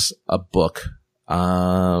discuss a book.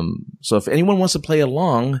 So if anyone wants to play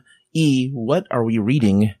along, what are we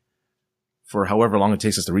reading for however long it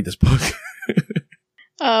takes us to read this book?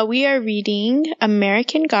 We are reading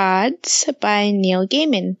American Gods by Neil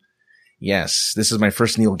Gaiman. Yes, this is my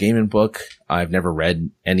first Neil Gaiman book. I've never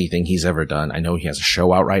read anything he's ever done. I know he has a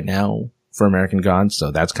show out right now for American Gods,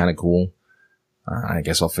 so that's kind of cool. I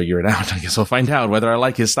guess I'll figure it out. I guess I'll find out whether I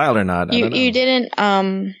like his style or not. You didn't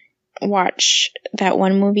watch that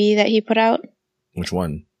one movie that he put out? Which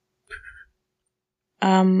one?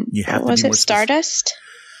 What was it? Stardust?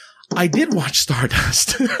 I did watch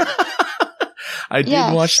Stardust. I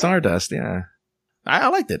did watch Stardust, yeah. I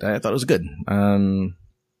liked it. I thought it was good.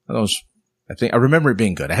 I remember it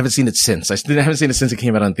being good. I haven't seen it since. I haven't seen it since it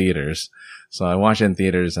came out on theaters. So I watched it in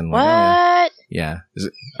theaters and what? Like, yeah. Is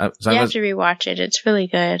it, you have to rewatch it. It's really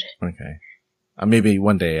good. Okay. Maybe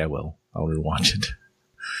one day I will. I'll rewatch it.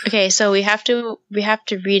 Okay, so we have to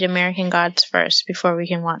read American Gods first before we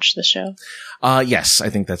can watch the show. Yes, I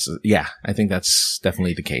think that's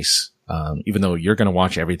definitely the case. Even though you're going to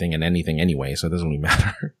watch everything and anything anyway, so it doesn't really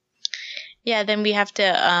matter. Yeah, then we have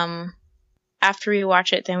to, after we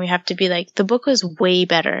watch it, then we have to be like, the book was way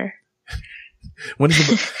better. When is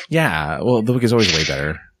the book? Yeah, well, the book is always way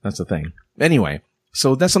better. That's the thing. Anyway,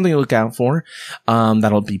 so that's something to look out for.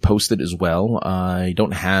 That'll be posted as well. I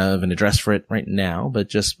don't have an address for it right now, but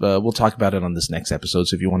just, we'll talk about it on this next episode.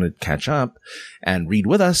 So if you want to catch up and read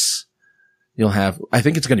with us, you'll have, I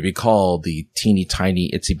think it's going to be called the Teeny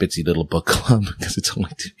Tiny Itsy Bitsy Little Book Club because it's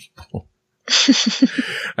only 2 people.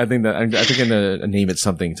 I think I'm gonna name it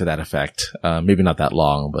something to that effect. Maybe not that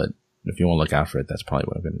long, but if you want to look out for it, that's probably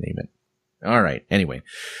what I'm gonna name it. All right. Anyway,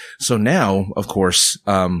 so now, of course,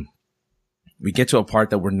 we get to a part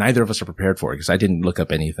that neither of us are prepared for because I didn't look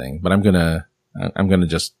up anything, but I'm gonna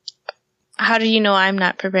just. How do you know I'm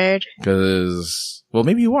not prepared? Because, well,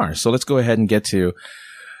 maybe you are. So let's go ahead and get to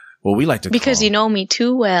what we like to because call. You know me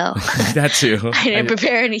too well. That too. I didn't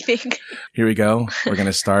prepare anything. Here we go. We're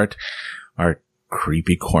gonna start our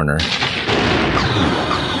creepy corner.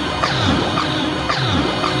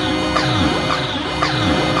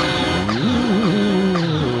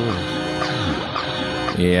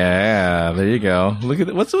 Yeah, there you go. Look at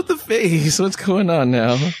it. What's with the face? What's going on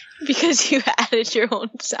now? Because you added your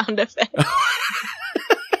own sound effect.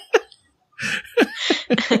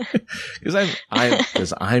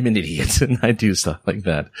 Because I'm an idiot and I do stuff like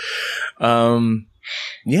that.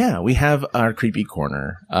 Yeah, we have our creepy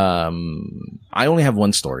corner. I only have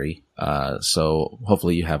one story, so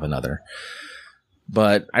hopefully you have another.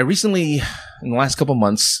 But I recently, in the last couple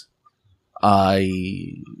months, I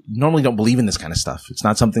normally don't believe in this kind of stuff. It's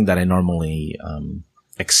not something that I normally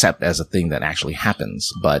accept as a thing that actually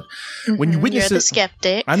happens. But when you witness You're the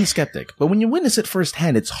skeptic. I'm the skeptic. But when you witness it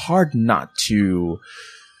firsthand, it's hard not to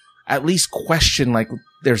at least question, like,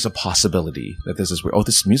 there's a possibility that this is weird. Oh,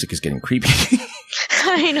 this music is getting creepy.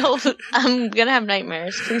 I know. I'm going to have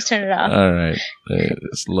nightmares. Please turn it off. All right.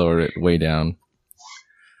 Let's lower it way down.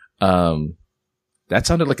 That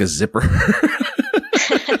sounded like a zipper.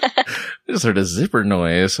 I just heard a zipper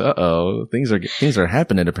noise. Uh-oh. Things are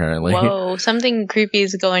happening apparently. Whoa, something creepy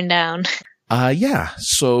is going down. Yeah.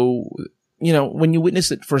 So, when you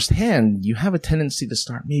witness it firsthand, you have a tendency to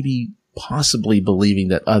start maybe possibly believing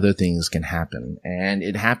that other things can happen. And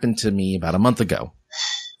it happened to me about a month ago.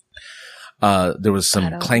 There was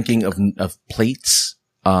some clanking of plates.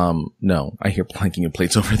 No, I hear clanking of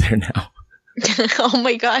plates over there now. Oh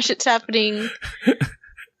my gosh, it's happening.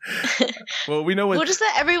 Well, we know what. Well, just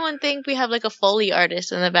let everyone think we have like a Foley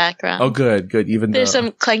artist in the background. Oh, good. Even there's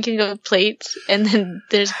some clanking of plates, and then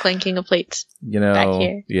there's clanking of plates. Back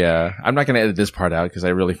here. Yeah, I'm not going to edit this part out because I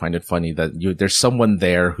really find it funny that there's someone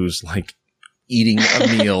there who's like eating a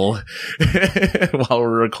meal while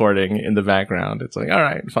we're recording in the background. It's like, all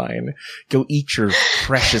right, fine, go eat your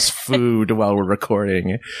precious food while we're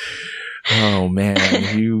recording. Oh man,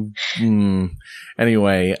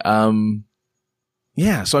 Anyway,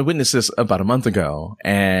 yeah, so I witnessed this about a month ago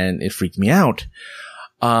and it freaked me out.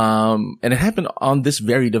 And it happened on this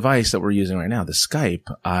very device that we're using right now, the Skype.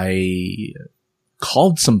 I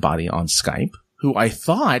called somebody on Skype who I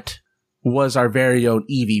thought was our very own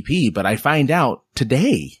EVP, but I find out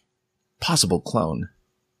today, possible clone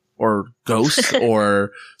or ghost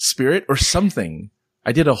or spirit or something.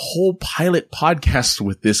 I did a whole pilot podcast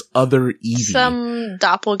with this other Eevee. Some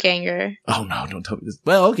doppelganger. Oh no, don't tell me this.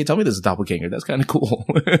 Well, okay, tell me this is a doppelganger. That's kind of cool.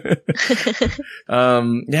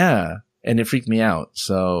 Yeah. And it freaked me out.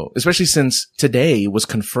 So, especially since today was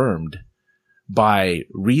confirmed by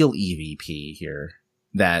real EVP here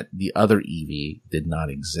that the other Eevee did not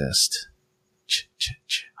exist.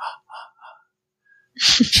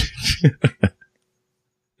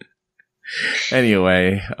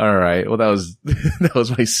 Anyway, all right. Well, that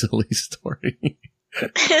was my silly story.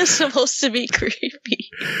 It's supposed to be creepy.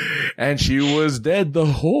 And she was dead the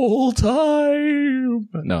whole time.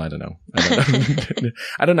 No, I don't know.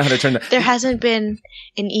 I don't know how to turn that. There hasn't been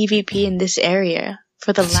an EVP in this area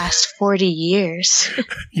for the last 40 years.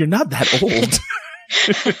 You're not that old.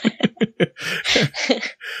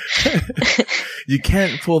 You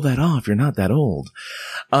can't pull that off. You're not that old.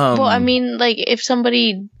 Well, I mean, like, if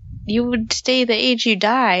somebody... You would stay the age you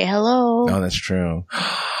die. Hello. Oh, that's true.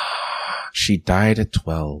 She died at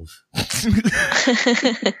 12.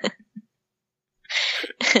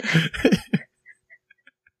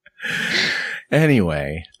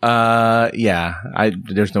 Anyway, yeah,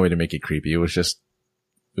 there's no way to make it creepy. It was just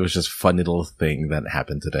a fun little thing that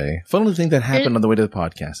happened today. Fun little thing that happened on the way to the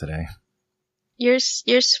podcast today. You're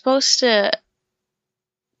supposed to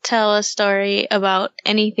tell a story about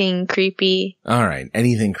anything creepy. All right.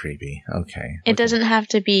 Anything creepy. Okay. It doesn't have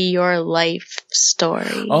to be your life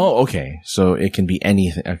story. Oh, okay. So it can be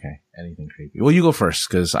anything. Okay. Anything creepy. Well, you go first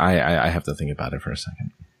because I have to think about it for a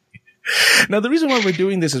second. Now, the reason why we're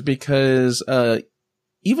doing this is because,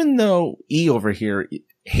 even though E over here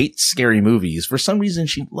hates scary movies, for some reason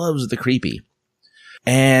she loves the creepy.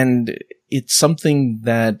 And it's something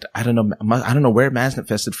that I don't know where it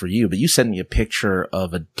manifested for you, but you sent me a picture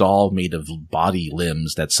of a doll made of body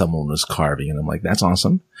limbs that someone was carving. And I'm like, that's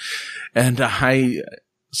awesome. And I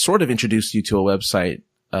sort of introduced you to a website,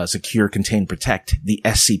 Secure, Contain, Protect, the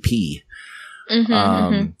SCP.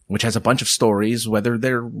 which has a bunch of stories, whether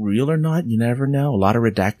they're real or not, you never know. A lot of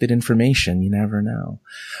redacted information, you never know.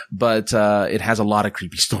 But, it has a lot of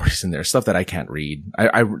creepy stories in there, stuff that I can't read.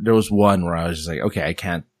 There was one where I was just like, okay, I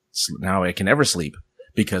can never sleep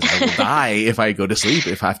because I will die if I go to sleep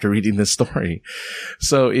after reading this story.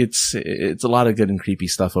 So it's a lot of good and creepy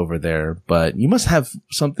stuff over there, but you must have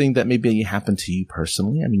something that maybe happened to you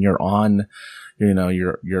personally. I mean, you're on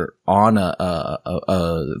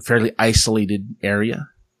a fairly isolated area,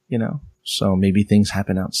 so maybe things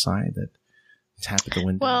happen outside that tap at the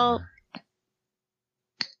window. Well,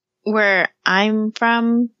 where I'm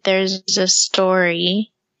from, there's a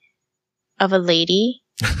story of a lady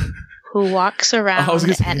who walks around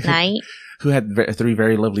at night. Who had 3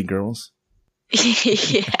 very lovely girls.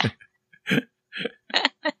 Yeah.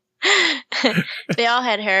 They all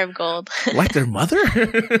had hair of gold. Like their mother?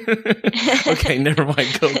 Okay, never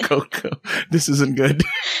mind. Go. This isn't good.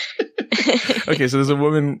 Okay, so there's a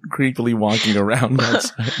woman creepily walking around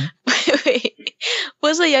outside. Wait.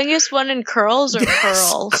 Was the youngest one in curls or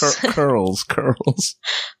pearls? Curls.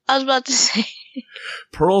 I was about to say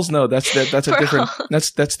pearls. No, that's a different.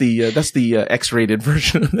 That's the X-rated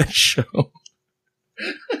version of that show.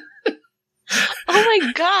 Oh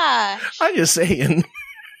my gosh! I'm just saying.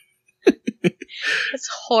 It's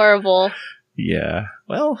horrible. Yeah.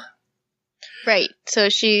 Well. Right. So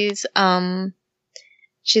she's a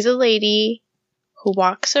lady who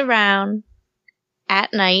walks around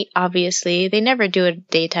at night. Obviously, they never do it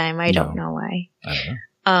daytime. I don't know why. I don't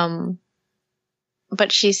know.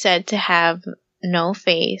 But she's said to have no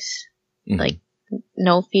face, like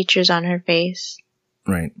no features on her face.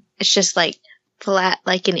 Right. It's just like flat,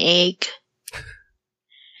 like an egg.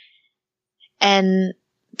 And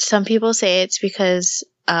some people say it's because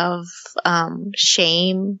of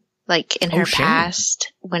shame, like in her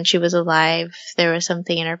past, when she was alive, there was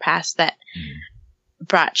something in her past that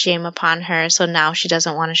brought shame upon her, so now she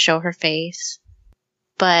doesn't want to show her face.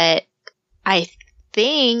 But I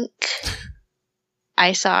think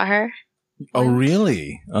I saw her. Oh,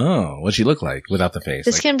 really? Oh, what'd she look like without the face?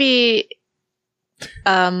 This can be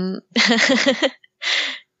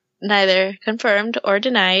neither confirmed or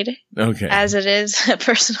denied. Okay. As it is a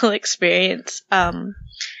personal experience. So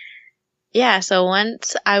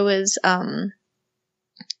once I was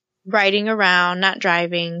riding around, not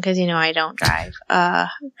driving, because I don't drive.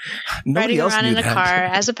 Riding around in a car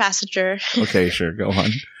as a passenger. Okay, sure, go on.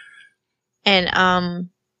 And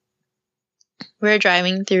we were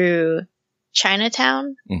driving through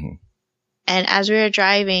Chinatown. Mm-hmm. And as we were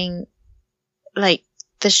driving, like,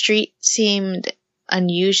 the street seemed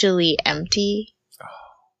unusually empty.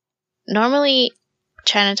 Normally,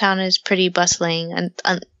 Chinatown is pretty bustling, and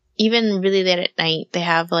even really late at night, they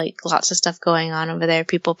have like lots of stuff going on over there.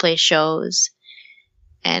 People play shows,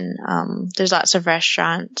 and there's lots of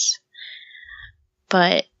restaurants.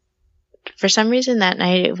 But for some reason that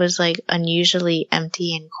night, it was like unusually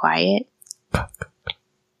empty and quiet.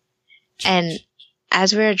 And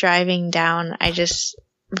as we were driving down, I just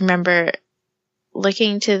remember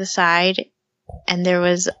looking to the side, and there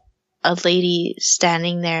was a lady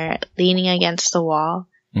standing there leaning against the wall,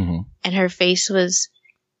 and her face was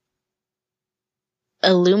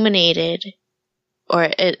illuminated, or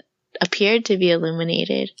it appeared to be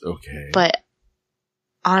illuminated. Okay. But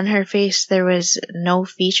on her face, there was no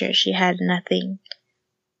feature. She had nothing.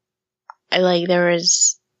 There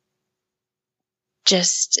was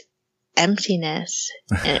just emptiness,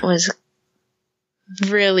 and it was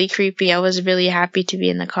really creepy. I was really happy to be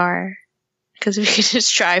in the car because we could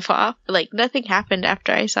just drive off. Like, nothing happened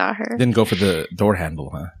after I saw her. Didn't go for the door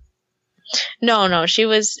handle, huh? No, she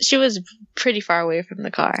was pretty far away from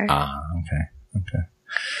the car. Ah, okay.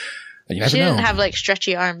 You never she know. didn't have like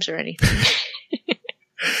stretchy arms or anything.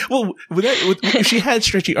 Well, if she had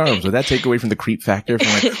stretchy arms, would that take away from the creep factor?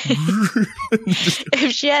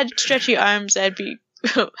 If she had stretchy arms, I'd be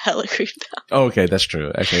hella creeped out. Oh, okay, that's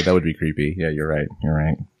true. Actually, that would be creepy. Yeah, you're right.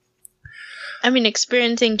 I mean,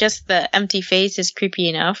 experiencing just the empty face is creepy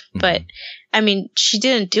enough, but I mean, she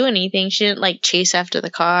didn't do anything. She didn't like chase after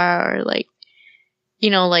the car or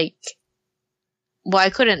well,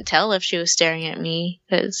 I couldn't tell if she was staring at me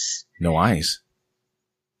because no eyes,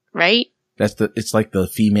 right? It's like the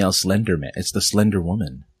female Slender Man. It's the Slender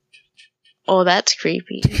Woman. Oh, that's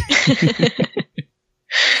creepy.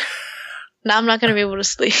 Now I'm not going to be able to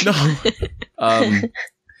sleep. No.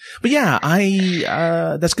 But yeah,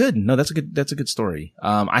 that's good. No, that's a good story.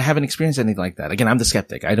 I haven't experienced anything like that. Again, I'm the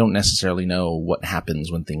skeptic. I don't necessarily know what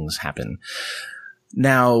happens when things happen.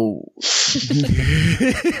 Now,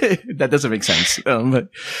 that doesn't make sense. But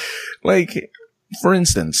like, for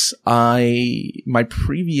instance, my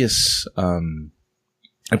previous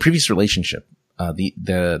relationship,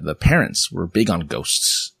 the parents were big on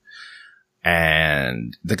ghosts,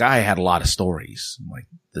 and the guy had a lot of stories. Like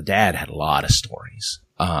the dad had a lot of stories,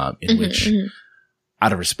 in which,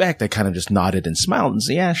 out of respect, I kind of just nodded and smiled and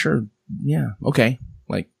said, "Yeah, sure, yeah, okay."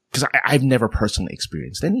 Like, because I've never personally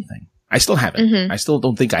experienced anything. I still haven't. I still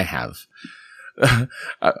don't think I have.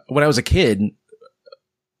 When I was a kid,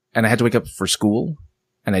 and I had to wake up for school,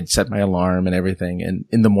 and I'd set my alarm and everything, and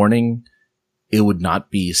in the morning, it would not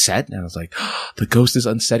be set, and I was like, oh, the ghost is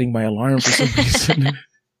unsetting my alarm for some reason.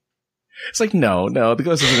 It's like, no, the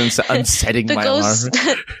ghost isn't unsetting my alarm. The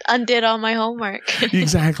ghost undid all my homework.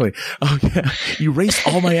 Exactly. Oh, yeah. You erased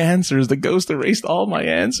all my answers. The ghost erased all my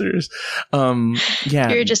answers. Yeah.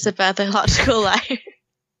 You're just a pathological liar.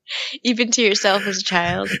 Even to yourself as a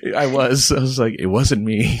child. I was like, it wasn't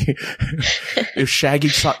me. If Shaggy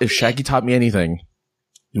taught me anything,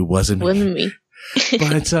 it wasn't me.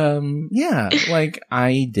 But, yeah, like,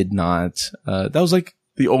 I did not, that was like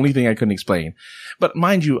the only thing I couldn't explain. But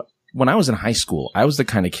mind you, when I was in high school, I was the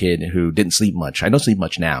kind of kid who didn't sleep much. I don't sleep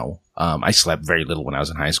much now. I slept very little when I was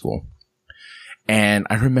in high school. And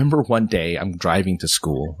I remember one day I'm driving to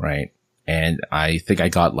school, right? And I think I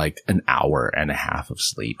got like an hour and a half of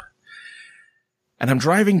sleep. And I'm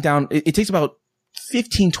driving down. It takes about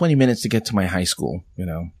 15, 20 minutes to get to my high school, you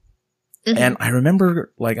know? And I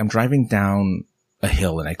remember like I'm driving down a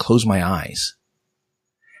hill and I close my eyes.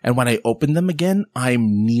 And when I open them again,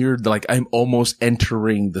 I'm near, like, I'm almost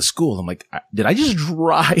entering the school. I'm like, did I just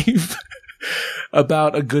drive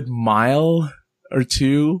about a good mile or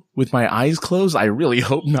two with my eyes closed? I really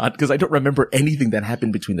hope not, because I don't remember anything that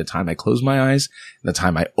happened between the time I closed my eyes and the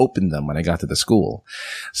time I opened them when I got to the school.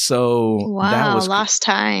 So wow, lost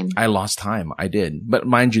time. I lost time. I did. But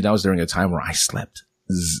mind you, that was during a time where I slept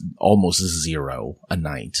almost 0 a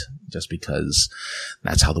night, just because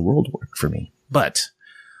that's how the world worked for me. But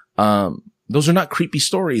those are not creepy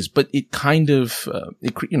stories, but it kind of,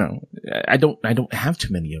 you know, I don't have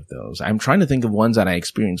too many of those. I'm trying to think of ones that I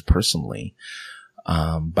experienced personally.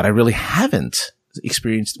 But I really haven't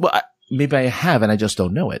experienced, well, maybe I have and I just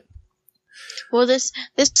don't know it. Well, this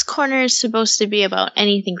corner is supposed to be about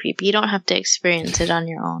anything creepy. You don't have to experience it on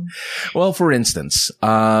your own. Well, for instance,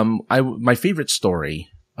 my favorite story,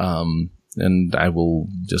 and I will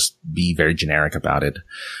just be very generic about it,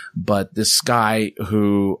 but this guy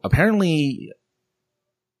who apparently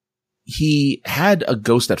he had a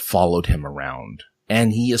ghost that followed him around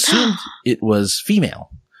and he assumed it was female.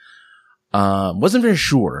 Wasn't very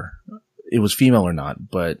sure it was female or not,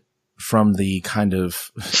 but from the kind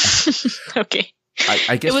of okay.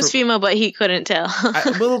 I guess it was female, but he couldn't tell.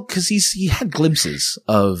 Well, because he had glimpses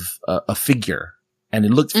of a figure, and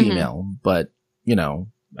it looked female, but you know,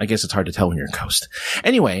 I guess it's hard to tell when you're a ghost.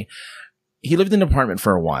 Anyway, he lived in an apartment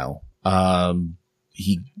for a while.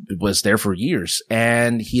 He was there for years,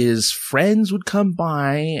 and his friends would come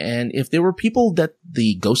by, and if there were people that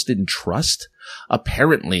the ghost didn't trust,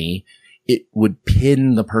 apparently it would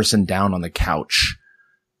pin the person down on the couch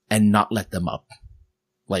and not let them up.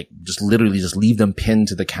 Like, just literally just leave them pinned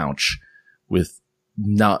to the couch with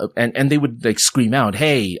and they would like scream out,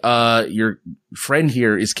 "Hey, your friend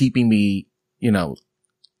here is keeping me, you know,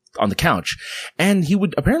 on the couch." And he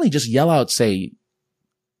would apparently just yell out, say,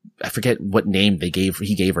 I forget what name he gave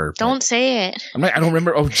her. Don't say it. I don't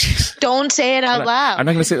remember. Oh, jeez. Don't say it out loud. I'm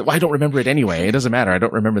not going to say it. Well, I don't remember it anyway. It doesn't matter. I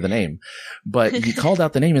don't remember the name. But he called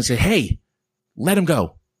out the name and said, "Hey, let him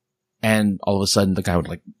go." And all of a sudden the guy would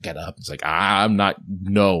like get up. It's like, I'm not,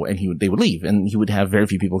 no. And they would leave and he would have very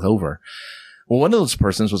few people over. Well, one of those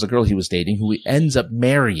persons was a girl he was dating who he ends up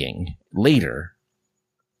marrying later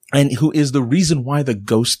and who is the reason why the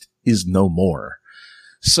ghost is no more.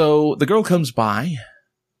 So the girl comes by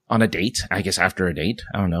on a date, I guess after a date.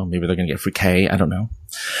 I don't know. Maybe they're going to get free I don't know.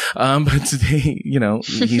 But today, you know,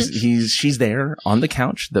 she's there on the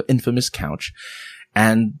couch, the infamous couch,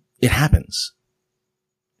 and it happens.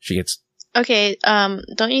 She gets... Okay,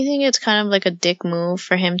 don't you think it's kind of like a dick move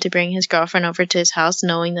for him to bring his girlfriend over to his house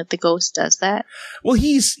knowing that the ghost does that? Well,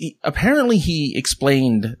 apparently he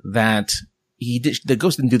explained that the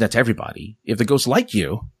ghost didn't do that to everybody. If the ghost liked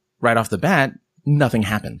you, right off the bat, nothing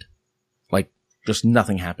happened. Like, just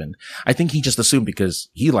nothing happened. I think he just assumed because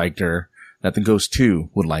he liked her that the ghost too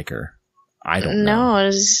would like her. I don't know. No,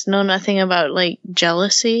 there's nothing about like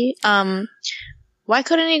jealousy. Why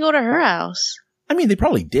couldn't he go to her house? I mean, they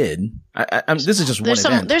probably did. This is just one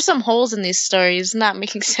event. There's some holes in these stories not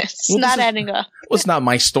making sense. It's not adding up. Well, it's not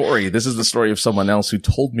my story. This is the story of someone else who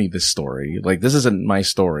told me this story. Like, this isn't my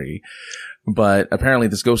story. But apparently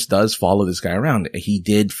this ghost does follow this guy around. He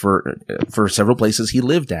did for several places he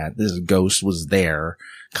lived at. This ghost was there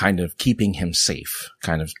kind of keeping him safe,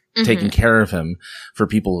 kind of taking care of him for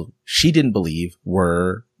people she didn't believe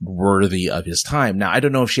were worthy of his time. Now, I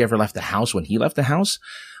don't know if she ever left the house when he left the house,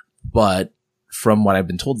 but from what I've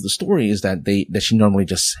been told, the story is that she normally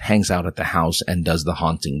just hangs out at the house and does the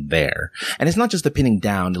haunting there. And it's not just the pinning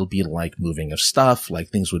down. It'll be like moving of stuff, like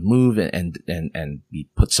things would move and be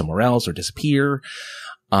put somewhere else or disappear,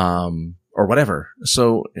 or whatever.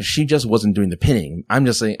 So she just wasn't doing the pinning. I'm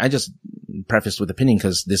just saying, I just prefaced with the pinning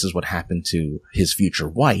because this is what happened to his future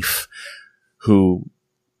wife, who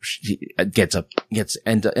ends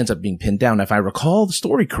up being pinned down. If I recall the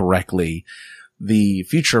story correctly, the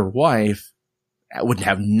future wife would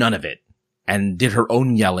have none of it and did her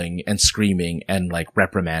own yelling and screaming and like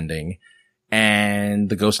reprimanding, and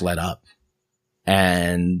the ghost let up.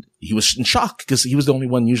 And he was in shock because he was the only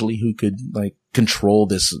one usually who could like control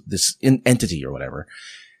this entity or whatever.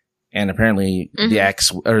 And apparently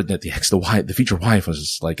the future wife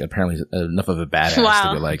was like apparently enough of a badass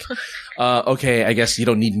to be like, okay, I guess you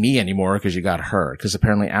don't need me anymore because you got her. Because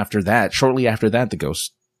apparently shortly after that, the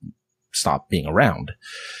ghost stopped being around.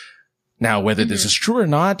 Now, whether this is true or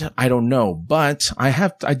not, I don't know, but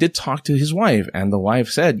I did talk to his wife, and the wife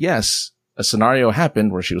said, yes, a scenario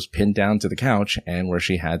happened where she was pinned down to the couch and where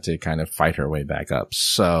she had to kind of fight her way back up.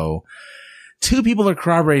 So 2 people are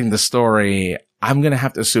corroborating the story. I'm going to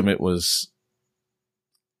have to assume it was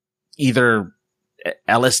either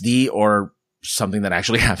LSD or something that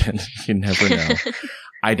actually happened. You never know.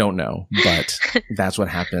 I don't know, but that's what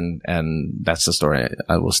happened, and that's the story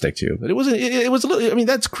I will stick to. But it was a little, I mean,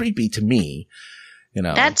 that's creepy to me, you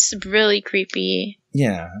know. That's really creepy.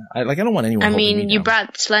 Yeah. I don't want anyone. I mean, you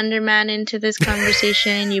brought Slender Man into this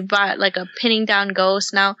conversation. You brought like a pinning down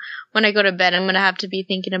ghost. Now, when I go to bed, I'm going to have to be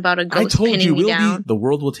thinking about a ghost pinning me down. The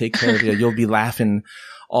world will take care of you. You'll be laughing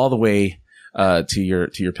all the way, to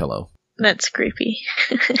your pillow. That's creepy.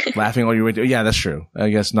 Laughing all your way to, yeah, that's true. I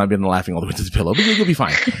guess not being laughing all the way to the pillow, but you'll be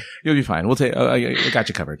fine. You'll be fine. We'll take, I got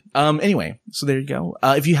you covered. Anyway, so there you go.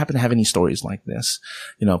 If you happen to have any stories like this,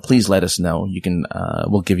 you know, please let us know. You can,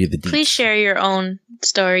 we'll give you the details. Please share your own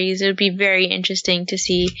stories. It would be very interesting to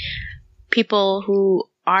see people who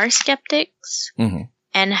are skeptics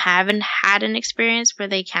and haven't had an experience where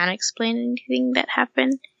they can't explain anything that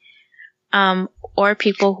happened, or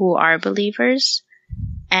people who are believers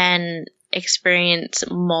and experience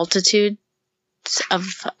multitudes of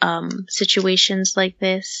situations like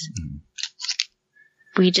this.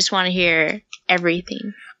 We just want to hear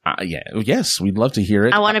everything. Yes, we'd love to hear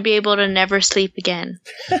it. I want to be able to never sleep again.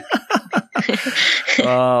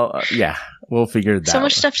 Yeah, we'll figure that out. So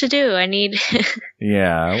much stuff to do. I need.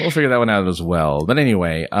 Yeah, we'll figure that one out as well. But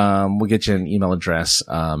anyway, we'll get you an email address.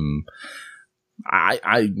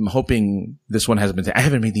 I'm hoping this one hasn't been I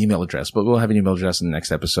haven't made the email address, but we'll have an email address in the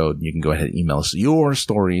next episode. You can go ahead and email us your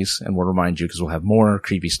stories, and we'll remind you because we'll have more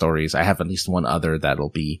creepy stories. I have at least one other that'll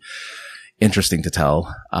be interesting to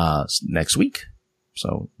tell next week.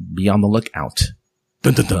 So be on the lookout.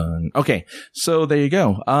 Dun, dun, dun. Okay, so there you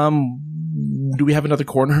go. Do we have another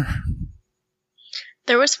corner?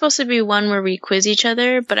 There was supposed to be one where we quiz each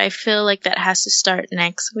other, but I feel like that has to start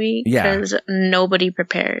next week because nobody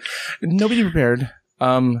prepared. Nobody prepared.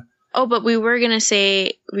 But we were gonna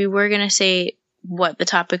say what the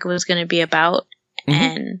topic was gonna be about,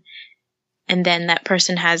 and then that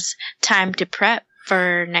person has time to prep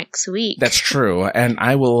for next week. That's true. And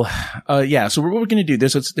I will, so what we're going to do,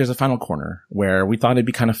 there's a final corner where we thought it'd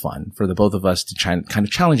be kind of fun for the both of us to kind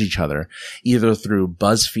of challenge each other, either through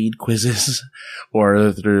BuzzFeed quizzes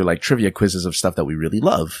or through like trivia quizzes of stuff that we really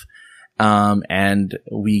love. And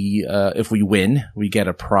we, if we win, we get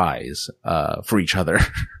a prize, for each other.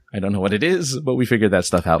 I don't know what it is, but we figured that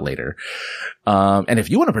stuff out later. And if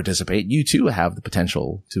you want to participate, you too have the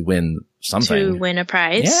potential to win something. To win a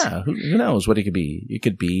prize? Yeah. Who knows what it could be? It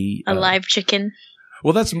could be a live chicken.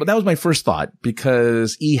 Well, that was my first thought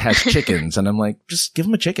because E has chickens and I'm like, just give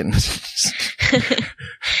him a chicken.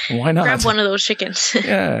 Why not? Grab one of those chickens.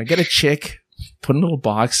 Yeah. Get a chick. Put in a little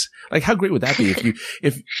box. Like, how great would that be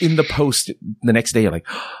if in the post the next day you're like,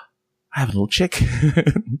 oh, I have a little chick.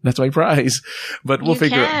 That's my prize. But we'll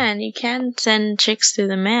figure out. You can send chicks through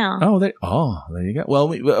the mail. Oh, there you go. Well,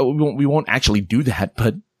 we won't actually do that,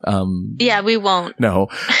 but, yeah, we won't. No,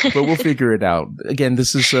 but we'll figure it out. Again,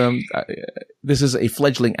 this is a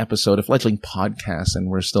fledgling episode, a fledgling podcast, and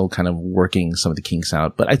we're still kind of working some of the kinks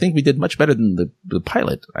out. But I think we did much better than the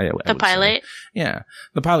pilot. The pilot? Yeah.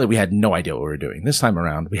 The pilot, we had no idea what we were doing. This time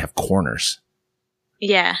around, we have corners.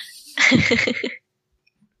 Yeah.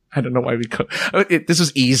 I don't know why we this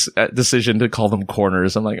was E's decision to call them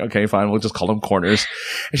corners. I'm like, okay, fine. We'll just call them corners.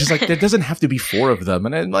 And she's like, there doesn't have to be 4 of them.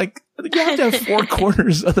 And I'm like, you have to have 4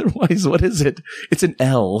 corners. Otherwise, what is it? It's an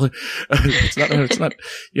L. It's not,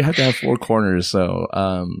 you have to have 4 corners. So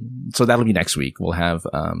that'll be next week. We'll have,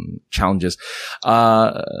 challenges.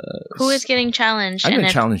 Who is getting challenged? I'm going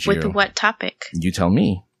to challenge you. With what topic? You tell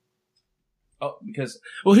me. Oh, because,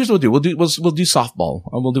 well, here's what we'll do. We'll do softball.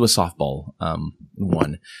 We'll do a softball,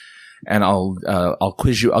 one. And I'll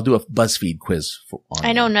quiz you. I'll do a BuzzFeed quiz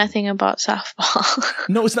I know nothing about softball.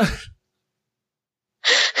 No, it's not.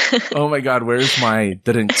 Oh my God. Where's my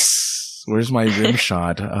rim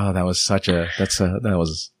shot? Oh, that was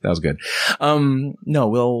that was good. No,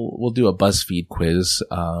 we'll do a BuzzFeed quiz,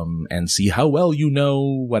 and see how well you know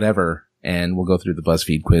whatever. And we'll go through the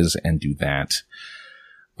BuzzFeed quiz and do that.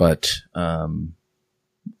 But,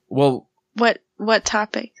 well. What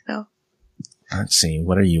topic though? Let's see.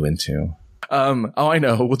 What are you into? Oh, I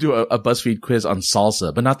know. We'll do a BuzzFeed quiz on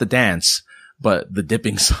salsa, but not the dance, but the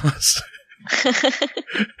dipping sauce.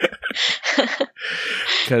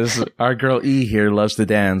 Because our girl E here loves to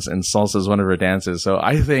dance, and salsa is one of her dances. So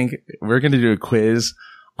I think we're going to do a quiz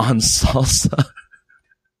on salsa.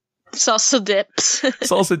 Salsa dips.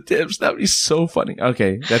 Salsa dips. That would be so funny.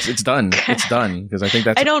 Okay, it's done. It's done because I think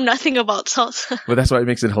I know nothing about salsa. But that's why it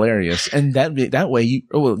makes it hilarious. And that way you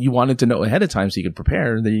wanted to know ahead of time so you could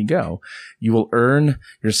prepare. There you go. You will earn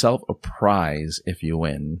yourself a prize if you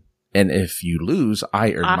win, and if you lose,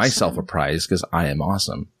 I earn myself a prize because I am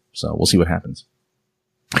awesome. So we'll see what happens.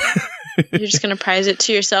 You're just gonna prize it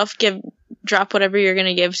to yourself. Drop whatever you're going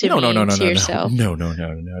to give to yourself. No.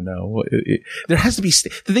 There has to be,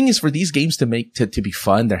 the thing is for these games to be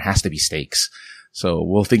fun, there has to be stakes. So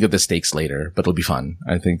we'll think of the stakes later, but it'll be fun.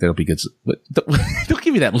 I think that'll be good. But don't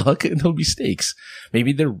give me that look. There'll be stakes.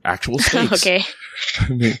 Maybe they're actual stakes. Okay.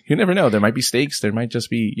 You never know. There might be stakes. There might just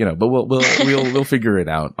be, but we'll figure it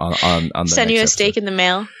out on the Send you a episode. steak in the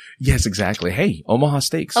mail. Yes, exactly. Hey, Omaha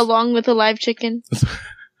Steaks. Along with a live chicken.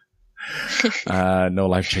 No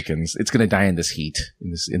live chickens. It's going to die in this heat,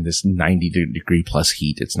 in this 90-degree plus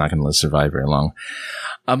heat. It's not going to survive very long.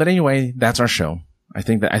 But anyway, that's our show. I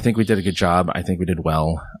think we did a good job. I think we did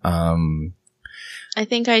well. I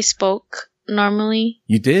think I spoke normally.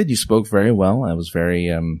 You did. You spoke very well. I was very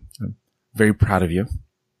proud of you.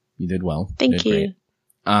 You did well. Thank you. Great.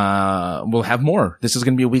 We'll have more. This is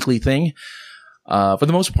going to be a weekly thing. For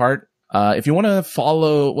the most part, if you want to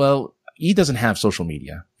follow, well, E doesn't have social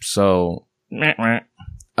media, so,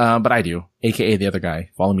 but I do, aka the other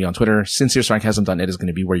guy. Follow me on Twitter. SincereSarcasm.net is going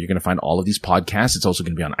to be where you're going to find all of these podcasts. It's also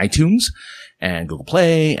going to be on iTunes and Google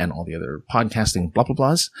Play and all the other podcasting blah, blah,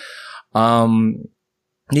 blahs.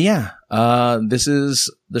 This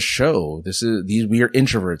is the show. We are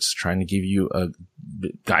introverts trying to give you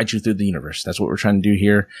guide you through the universe. That's what we're trying to do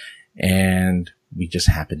here. And we just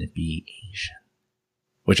happen to be Asian.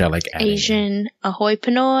 Which I like adding. Asian, ahoy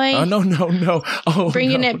Pinoy. Oh, no. Oh,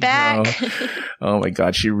 bringing it back. No. Oh my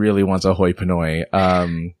God. She really wants ahoy Pinoy.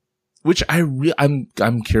 Which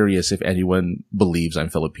I'm curious if anyone believes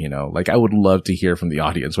I'm Filipino. Like, I would love to hear from the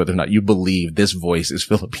audience whether or not you believe this voice is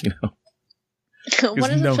Filipino.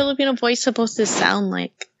 What is a Filipino voice supposed to sound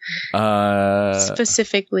like?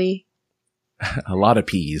 Specifically. A lot of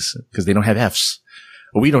P's because they don't have F's.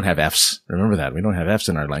 We don't have F's. Remember that. We don't have F's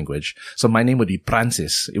in our language. So my name would be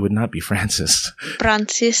Francis. It would not be Francis.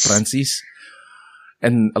 Francis.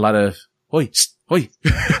 And a lot of, hoy, hoy.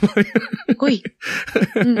 Hoy.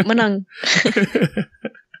 Manang.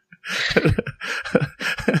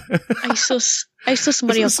 Ay sus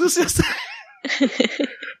Mario.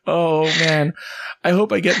 Oh man. I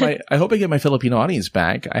hope I get my Filipino audience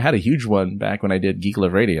back. I had a huge one back when I did Geek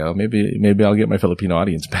Love Radio. Maybe I'll get my Filipino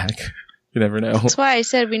audience back. You never know. That's why I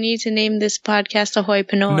said we need to name this podcast Ahoy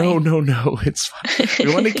Pinoy. No. It's fine.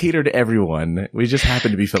 We want to cater to everyone. We just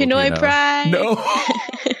happen to be Filipino. Pinoy pride. No.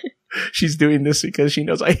 She's doing this because she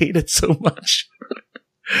knows I hate it so much.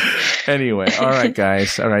 Anyway. All right,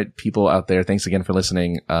 guys. All right, people out there. Thanks again for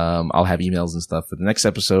listening. I'll have emails and stuff for the next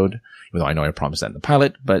episode. Even though I know I promised that in the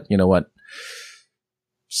pilot, but you know what?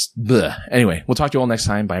 Bleh. Anyway, we'll talk to you all next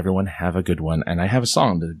time. Bye, everyone. Have a good one. And I have a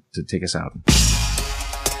song to take us out.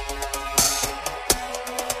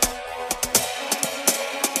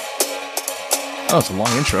 Oh, it's a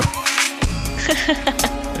long intro.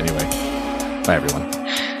 Anyway, bye everyone.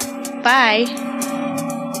 Bye.